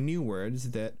bring in new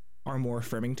words that are more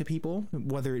affirming to people,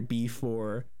 whether it be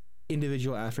for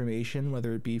individual affirmation,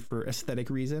 whether it be for aesthetic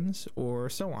reasons, or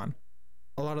so on.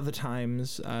 A lot of the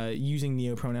times, using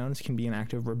neopronouns can be an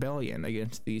act of rebellion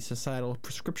against the societal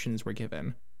prescriptions we're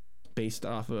given, based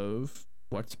off of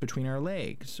what's between our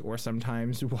legs, or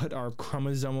sometimes what our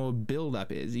chromosomal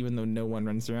buildup is, even though no one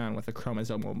runs around with a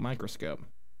chromosomal microscope.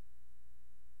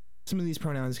 Some of these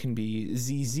pronouns can be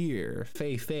zir,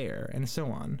 fey, fair, and so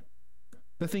on.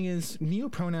 The thing is,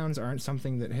 neopronouns aren't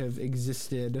something that have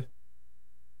existed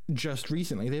just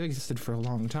recently. They've existed for a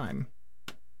long time.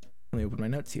 Let me open my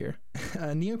notes here.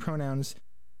 Neopronouns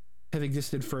have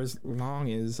existed for as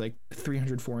long as like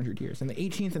 300, 400 years. In the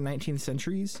 18th and 19th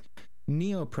centuries,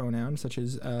 neopronouns such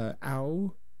as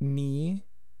au, ni,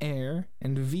 er,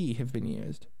 and vi have been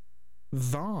used.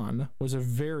 Von was a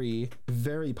very,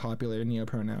 very popular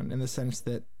neopronoun in the sense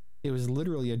that it was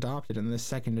literally adopted in the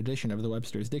second edition of the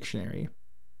Webster's Dictionary.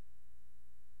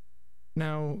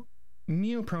 Now,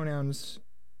 neopronouns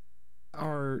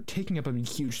are taking up a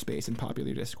huge space in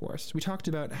popular discourse. We talked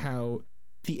about how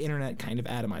the internet kind of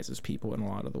atomizes people in a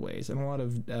lot of the ways, and a lot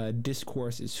of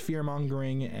discourse is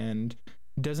fear-mongering and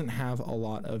doesn't have a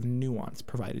lot of nuance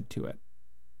provided to it,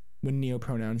 when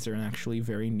neopronouns are actually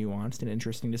very nuanced and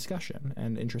interesting discussion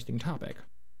and interesting topic.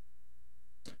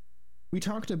 We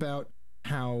talked about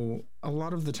how a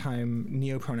lot of the time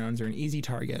neopronouns are an easy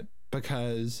target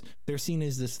because they're seen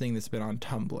as this thing that's been on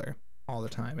Tumblr all the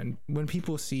time. And when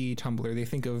people see Tumblr, they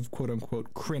think of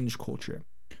quote-unquote cringe culture.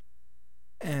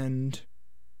 And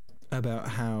about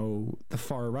how the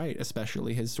far right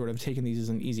especially has sort of taken these as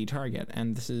an easy target.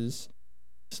 And this is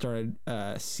started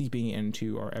seeping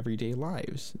into our everyday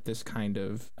lives. This kind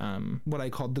of what I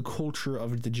called the culture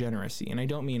of degeneracy. And I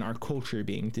don't mean our culture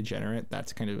being degenerate.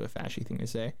 That's kind of a fashy thing to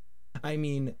say. I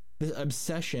mean the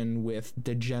obsession with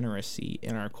degeneracy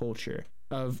in our culture,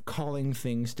 of calling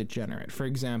things degenerate. For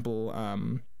example,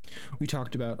 we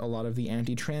talked about a lot of the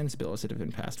anti-trans bills that have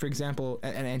been passed. For example,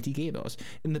 and anti-gay bills.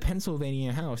 In the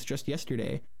Pennsylvania House just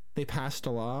yesterday, they passed a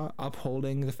law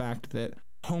upholding the fact that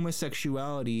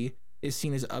homosexuality is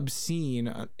seen as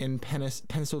obscene in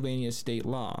Pennsylvania state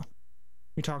law.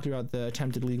 We talked about the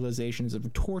attempted legalizations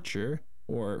of torture,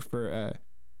 or for a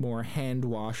more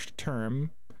hand-washed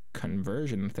term,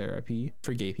 conversion therapy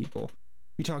for gay people.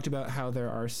 We talked about how there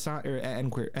are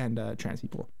trans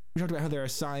people. We talked about how there are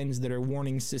signs that are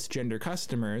warning cisgender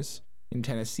customers in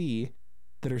Tennessee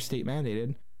that are state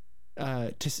mandated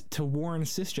to warn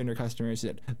cisgender customers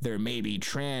that there may be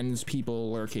trans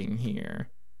people lurking here.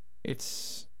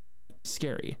 It's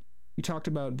scary. We talked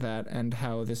about that and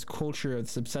how this culture,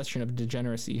 this obsession of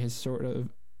degeneracy, has sort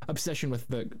of obsession with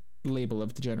the label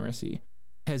of degeneracy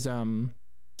has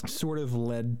sort of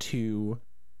led to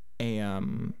a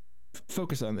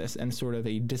focus on this and sort of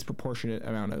a disproportionate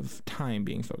amount of time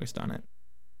being focused on it.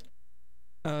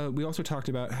 We also talked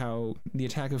about how the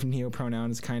attack of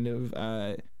neopronouns kind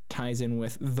of ties in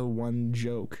with the one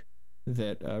joke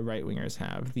that right-wingers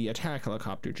have, the attack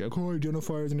helicopter joke. Oh, I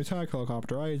identify as an attack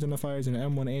helicopter. I identify as an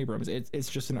M1 Abrams. It's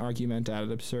just an argument ad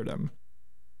absurdum.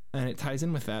 And it ties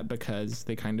in with that because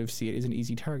they kind of see it as an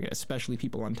easy target, especially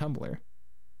people on Tumblr.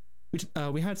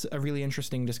 We had a really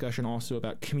interesting discussion also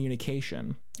about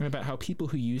communication and about how people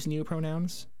who use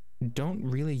neopronouns don't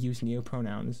really use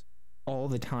neopronouns all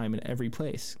the time in every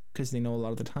place because they know a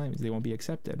lot of the times they won't be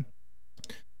accepted.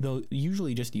 They'll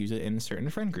usually just use it in certain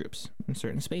friend groups, in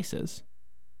certain spaces.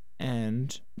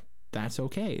 And that's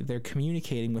okay. They're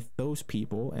communicating with those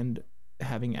people and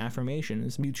having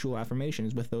affirmations, mutual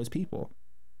affirmations with those people.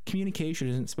 Communication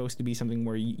isn't supposed to be something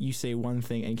where you say one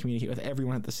thing and communicate with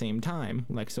everyone at the same time,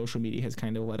 like social media has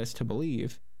kind of led us to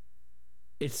believe.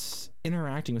 It's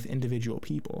interacting with individual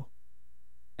people.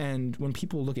 And when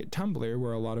people look at Tumblr,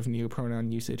 where a lot of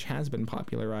neopronoun usage has been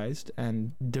popularized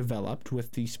and developed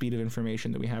with the speed of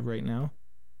information that we have right now,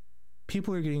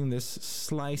 people are getting this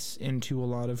slice into a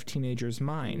lot of teenagers'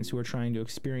 minds who are trying to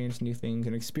experience new things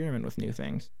and experiment with new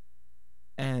things.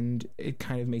 And it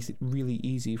kind of makes it really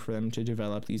easy for them to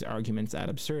develop these arguments ad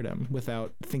absurdum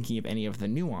without thinking of any of the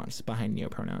nuance behind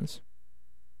neopronouns.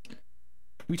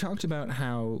 We talked about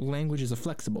how language is a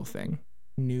flexible thing.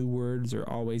 New words are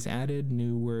always added,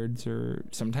 new words are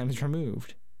sometimes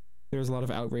removed. There was a lot of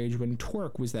outrage when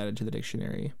twerk was added to the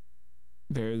dictionary.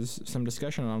 There's some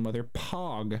discussion on whether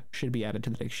pog should be added to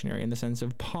the dictionary in the sense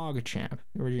of PogChamp,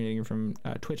 originating from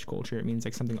Twitch culture. It means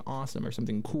like something awesome or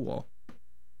something cool.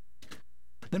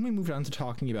 Then we moved on to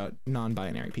talking about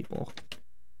non-binary people.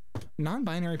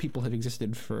 Non-binary people have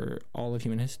existed for all of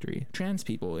human history. Trans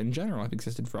people in general have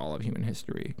existed for all of human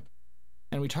history.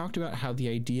 And we talked about how the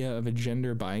idea of a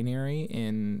gender binary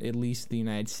in at least the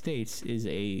United States is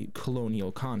a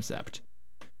colonial concept.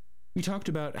 We talked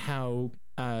about how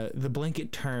the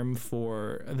blanket term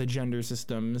for the gender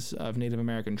systems of Native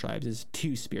American tribes is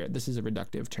two-spirit. This is a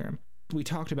reductive term. We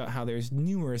talked about how there's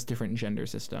numerous different gender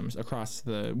systems across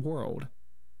the world.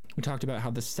 We talked about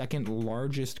how the second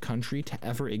largest country to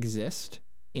ever exist,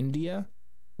 India,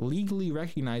 legally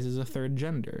recognizes a third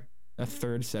gender, a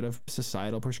third set of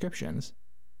societal prescriptions.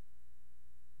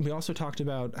 We also talked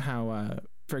about how,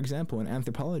 for example, in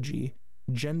anthropology,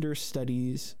 gender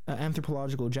studies,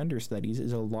 anthropological gender studies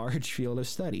is a large field of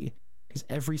study because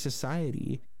every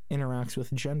society interacts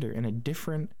with gender in a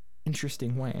different,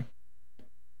 interesting way.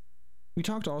 We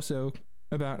talked also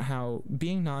about how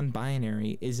being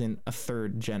non-binary isn't a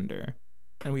third gender.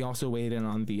 And we also weighed in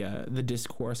on the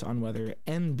discourse on whether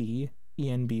NB,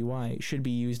 ENBY, should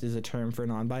be used as a term for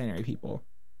non-binary people.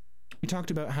 We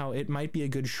talked about how it might be a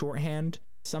good shorthand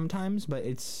sometimes, but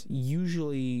it's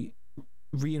usually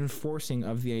reinforcing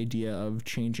of the idea of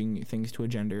changing things to a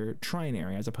gender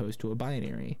trinary as opposed to a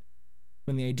binary.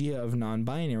 When the idea of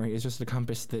non-binary is just a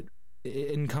compass that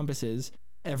encompasses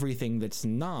everything that's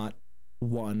not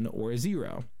 1 or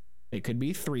 0. It could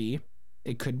be 3,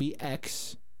 it could be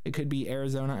X, it could be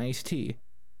Arizona iced tea.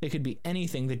 It could be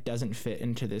anything that doesn't fit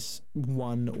into this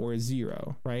 1 or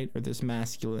 0, right? Or this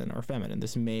masculine or feminine,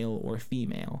 this male or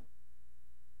female.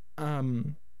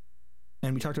 And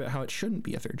we talked about how it shouldn't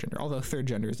be a third gender, although third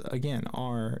genders, again,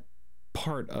 are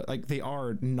part of, like, they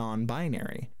are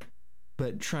non-binary.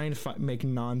 But trying to make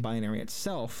non-binary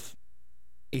itself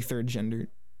a third gender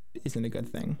isn't a good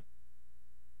thing.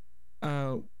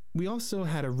 We also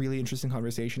had a really interesting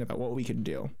conversation about what we could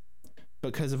do.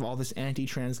 because of all this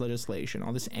anti-trans legislation,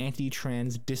 all this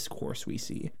anti-trans discourse we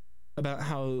see about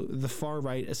how the far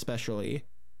right especially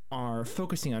are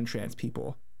focusing on trans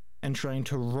people and trying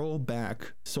to roll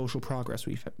back social progress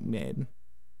we've made.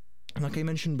 And like I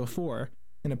mentioned before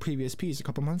in a previous piece a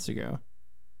couple months ago,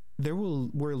 there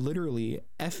were literally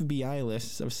FBI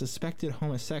lists of suspected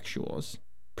homosexuals.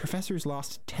 Professors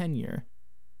lost tenure.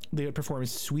 They would perform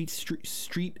street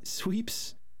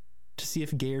sweeps to see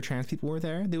if gay or trans people were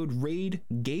there. They would raid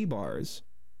gay bars,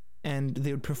 and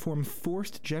they would perform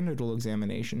forced genital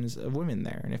examinations of women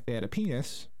there. And if they had a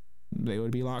penis, they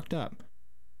would be locked up.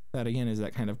 That, again, is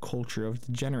that kind of culture of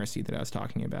degeneracy that I was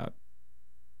talking about.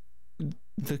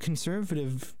 The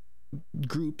conservative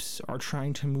groups are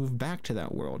trying to move back to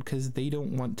that world because they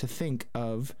don't want to think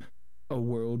of a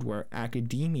world where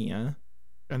academia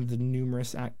and the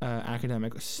numerous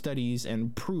academic studies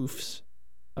and proofs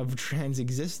of trans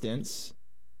existence,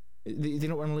 they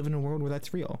don't want to live in a world where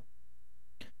that's real.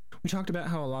 We talked about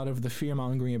how a lot of the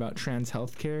fear-mongering about trans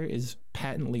healthcare is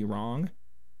patently wrong.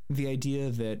 The idea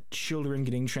that children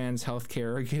getting trans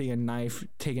healthcare are getting a knife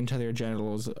taken to their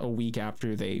genitals a week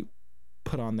after they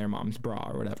put on their mom's bra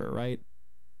or whatever, right?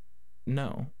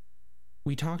 No.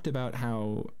 We talked about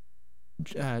how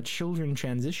children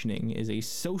transitioning is a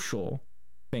social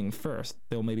thing first.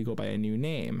 They'll maybe go by a new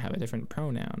name, have a different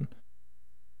pronoun.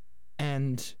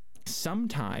 And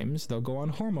sometimes they'll go on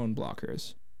hormone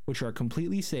blockers, which are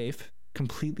completely safe,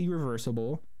 completely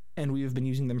reversible, and we have been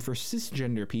using them for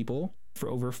cisgender people for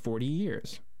over 40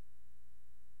 years.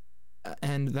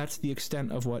 And that's the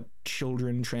extent of what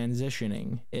children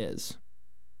transitioning is.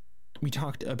 We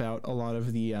talked about a lot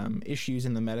of the issues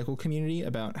in the medical community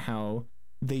about how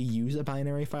they use a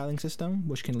binary filing system,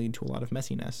 which can lead to a lot of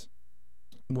messiness.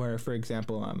 Where, for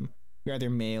example, you're either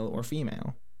male or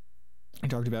female. I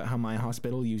talked about how my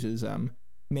hospital uses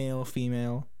male,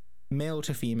 female, male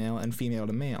to female, and female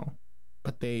to male,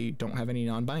 but they don't have any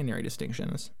non-binary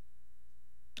distinctions.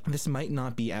 This might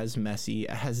not be as messy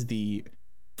as the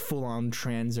full-on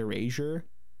trans erasure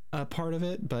part of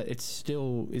it, but it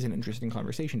still is an interesting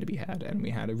conversation to be had, and we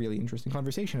had a really interesting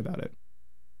conversation about it.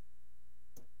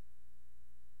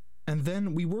 And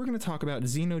then we were going to talk about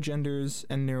xenogenders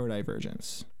and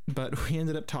neurodivergence, but we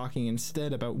ended up talking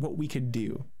instead about what we could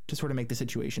do to sort of make the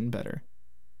situation better.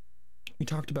 We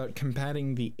talked about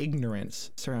combating the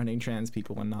ignorance surrounding trans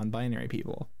people and non-binary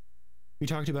people. We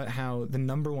talked about how the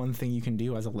number one thing you can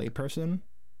do as a layperson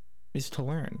is to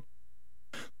learn.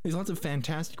 There's lots of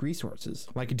fantastic resources,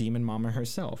 like Demon Mama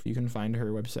herself. You can find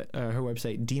her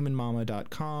website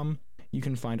demonmama.com. You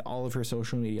can find all of her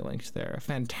social media links there. A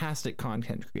fantastic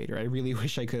content creator. I really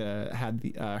wish I could have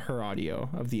had her audio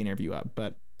of the interview up,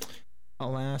 but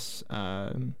alas,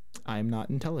 I'm not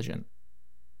intelligent.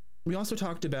 We also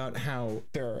talked about how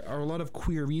there are a lot of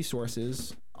queer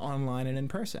resources online and in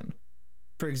person.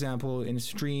 For example, in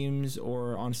streams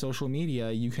or on social media,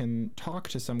 you can talk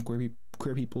to some queer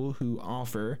people who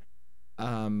offer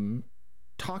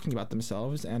talking about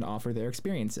themselves and offer their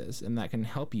experiences, and that can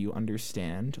help you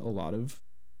understand a lot of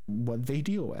what they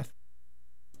deal with.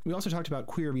 We also talked about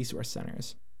queer resource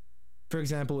centers. For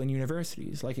example, in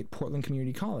universities, like at Portland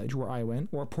Community College, where I went,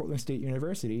 or Portland State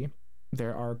University,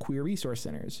 there are queer resource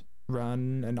centers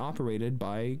run and operated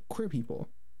by queer people.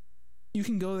 You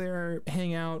can go there,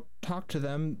 hang out, talk to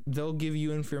them, they'll give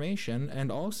you information,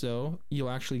 and also you'll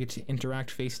actually get to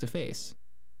interact face to face.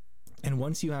 And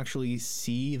once you actually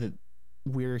see that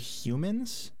we're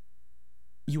humans,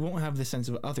 you won't have the sense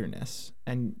of otherness,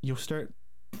 and you'll start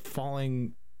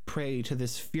falling prey to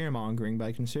this fear-mongering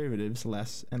by conservatives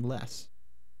less and less.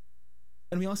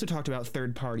 And we also talked about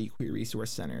third-party queer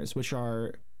resource centers, which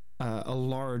are a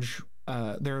large...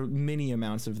 there are many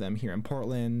amounts of them here in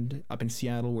Portland, up in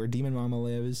Seattle, where Demon Mama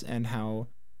lives, and how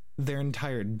their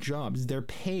entire jobs, they're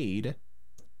paid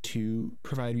to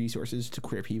provide resources to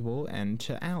queer people and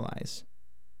to allies.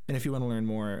 And if you want to learn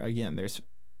more, again, there's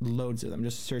loads of them.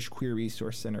 Just search Queer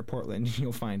Resource Center Portland,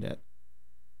 you'll find it.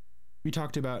 We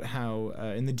talked about how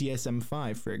in the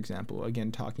DSM-5, for example,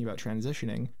 again, talking about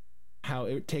transitioning, how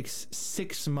it takes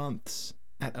 6 months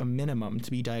at a minimum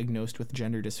to be diagnosed with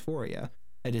gender dysphoria,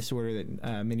 a disorder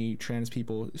that many trans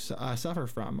people suffer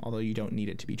from, although you don't need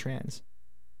it to be trans.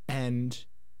 And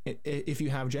if you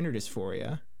have gender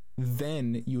dysphoria,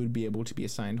 then you would be able to be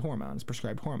assigned hormones,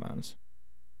 prescribed hormones.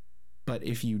 But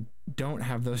if you don't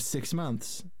have those 6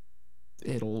 months,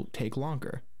 it'll take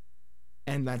longer.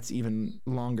 And that's even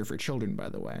longer for children, by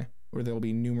the way, where there'll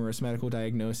be numerous medical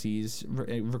diagnoses,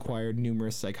 required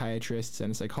numerous psychiatrists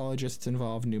and psychologists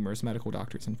involved, numerous medical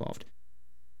doctors involved.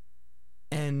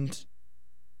 And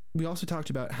we also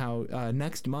talked about how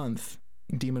next month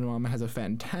Demon Mama has a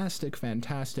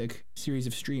fantastic series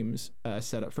of streams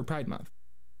set up for Pride Month.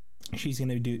 She's going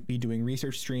to be doing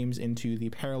research streams into the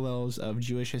parallels of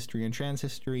Jewish history and trans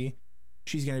history.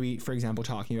 She's going to be, for example,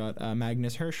 talking about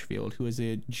Magnus Hirschfeld, who is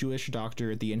a Jewish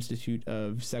doctor at the Institute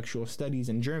of Sexual Studies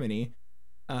in Germany,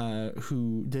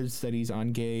 who did studies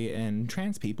on gay and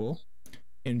trans people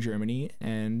in Germany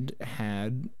and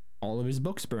had all of his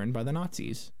books burned by the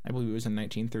Nazis. I believe it was in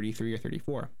 1933 or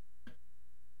 34.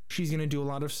 She's going to do a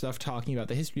lot of stuff talking about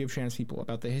the history of trans people,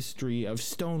 about the history of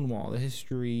Stonewall, the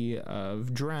history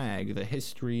of drag, the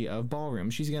history of ballroom.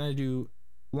 She's going to do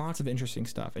lots of interesting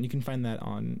stuff, and you can find that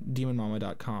on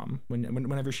demonmama.com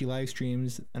whenever she live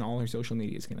streams, and all her social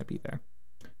media is going to be there.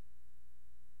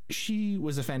 She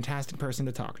was a fantastic person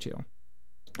to talk to.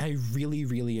 I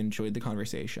really enjoyed the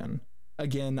conversation.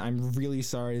 Again, I'm really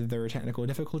sorry that there were technical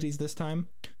difficulties this time.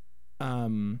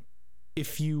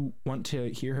 If you want to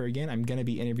hear her again, I'm going to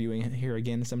be interviewing her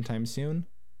again sometime soon.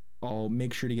 I'll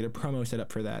make sure to get a promo set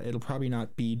up for that. It'll probably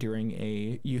not be during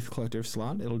a Youth Collective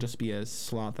slot. It'll just be a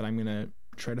slot that I'm going to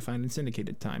try to find in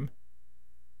syndicated time.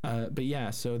 But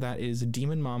yeah, so that is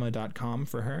demonmama.com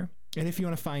for her. And if you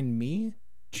want to find me,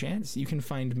 Chance, you can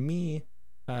find me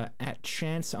at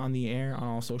Chance on the Air on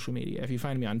all social media. If you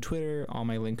find me on Twitter, all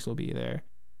my links will be there.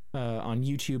 On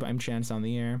YouTube, I'm Chance on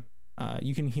the Air.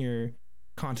 You can hear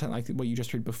content like what you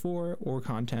just heard before, or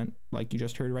content like you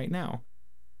just heard right now,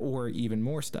 or even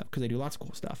more stuff, because I do lots of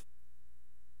cool stuff.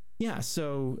 Yeah,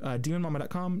 so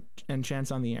demonmama.com and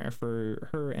Chance on the Air for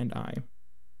her and I.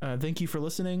 Thank you for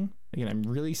listening. Again, I'm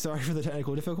really sorry for the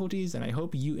technical difficulties, and I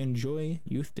hope you enjoy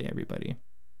Youth Day, everybody.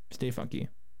 Stay funky.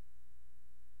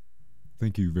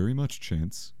 Thank you very much,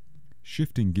 Chance.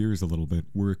 Shifting gears a little bit,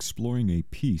 we're exploring a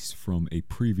piece from a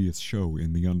previous show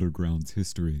in the Underground's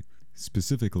history.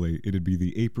 Specifically, it'd be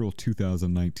the April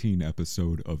 2019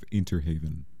 episode of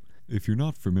Interhaven. If you're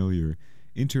not familiar,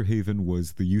 Interhaven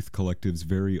was the Youth Collective's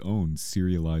very own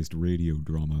serialized radio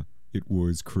drama. It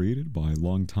was created by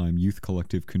longtime Youth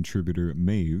Collective contributor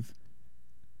Maeve,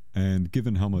 and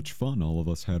given how much fun all of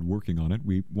us had working on it,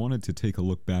 we wanted to take a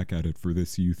look back at it for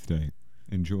this Youth Day.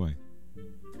 Enjoy.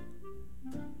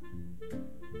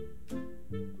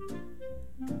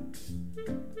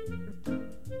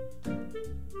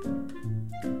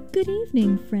 Good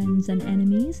evening, friends and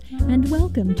enemies, and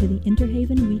welcome to the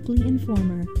Interhaven Weekly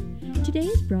Informer.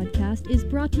 Today's broadcast is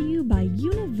brought to you by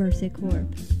Universicorp.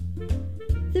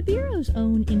 The Bureau's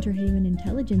own Interhaven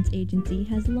Intelligence Agency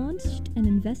has launched an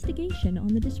investigation on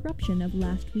the disruption of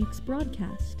last week's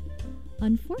broadcast.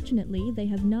 Unfortunately, they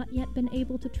have not yet been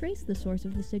able to trace the source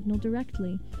of the signal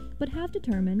directly, but have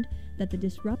determined that the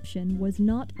disruption was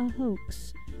not a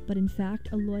hoax, but in fact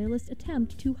a loyalist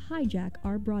attempt to hijack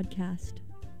our broadcast.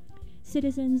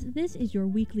 Citizens, this is your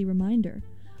weekly reminder.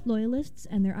 Loyalists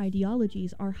and their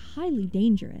ideologies are highly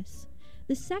dangerous.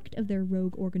 The sect of their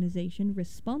rogue organization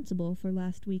responsible for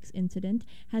last week's incident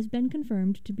has been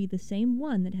confirmed to be the same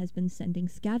one that has been sending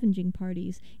scavenging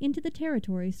parties into the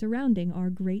territory surrounding our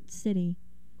great city.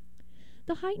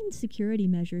 The heightened security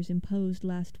measures imposed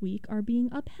last week are being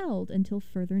upheld until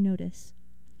further notice.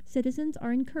 Citizens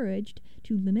are encouraged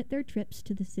to limit their trips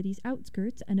to the city's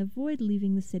outskirts and avoid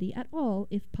leaving the city at all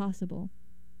if possible.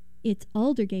 It's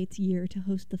Aldergate's year to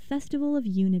host the Festival of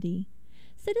Unity.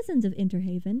 Citizens of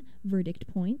Interhaven, Verdict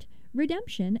Point,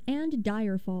 Redemption, and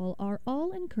Direfall are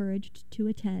all encouraged to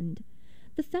attend.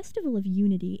 The Festival of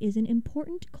Unity is an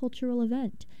important cultural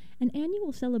event, an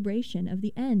annual celebration of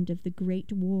the end of the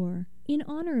Great War. In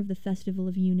honor of the Festival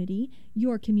of Unity,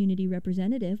 your community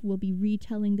representative will be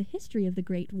retelling the history of the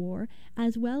Great War,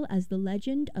 as well as the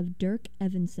legend of Dirk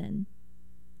Evanson.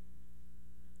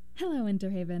 Hello,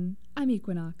 Interhaven. I'm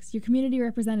Equinox, your community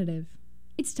representative.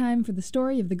 It's time for the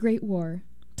story of the Great War.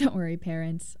 Don't worry,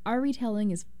 parents. Our retelling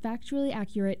is factually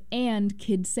accurate and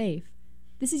kid-safe.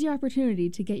 This is your opportunity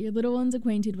to get your little ones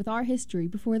acquainted with our history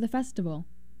before the festival.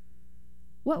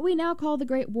 What we now call the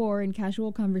Great War in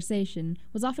casual conversation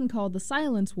was often called the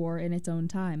Silence War in its own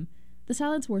time. The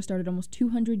Silence War started almost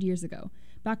 200 years ago,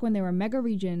 back when there were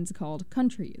mega-regions called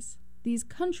countries. These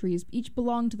countries each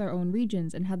belonged to their own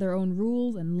regions and had their own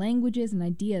rules and languages and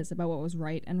ideas about what was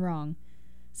right and wrong.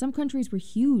 Some countries were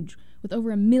huge, with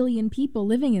over 1 million people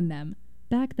living in them.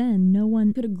 Back then, no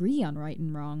one could agree on right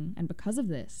and wrong, and because of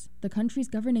this, the country's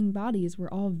governing bodies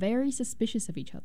were all very suspicious of each other.